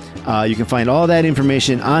Academy. You can find all that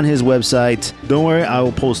information on his website. Don't worry, I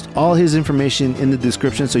will post all his information in the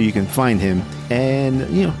description so you can find him and,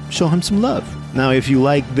 show him some love. Now, if you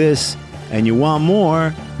like this and you want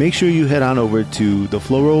more, make sure you head on over to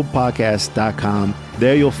theflowrollpodcast.com.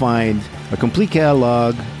 There you'll find a complete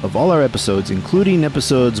catalog of all our episodes, including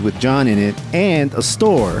episodes with John in it, and a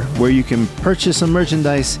store where you can purchase some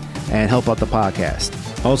merchandise and help out the podcast.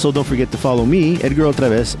 Also, don't forget to follow me, Edgar Otra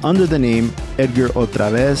vez, under the name Edgar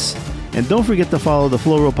Otra vez. And don't forget to follow the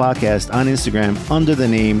Flow Roll Podcast on Instagram under the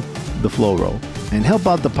name The Flow Roll. And help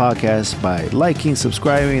out the podcast by liking,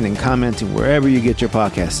 subscribing, and commenting wherever you get your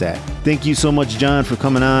podcasts at. Thank you so much, John, for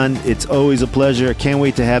coming on. It's always a pleasure. Can't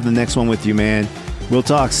wait to have the next one with you, man. We'll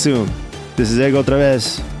talk soon. This is Edgar Otra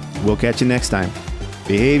vez. We'll catch you next time.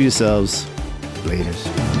 Behave yourselves.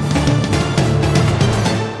 Laters.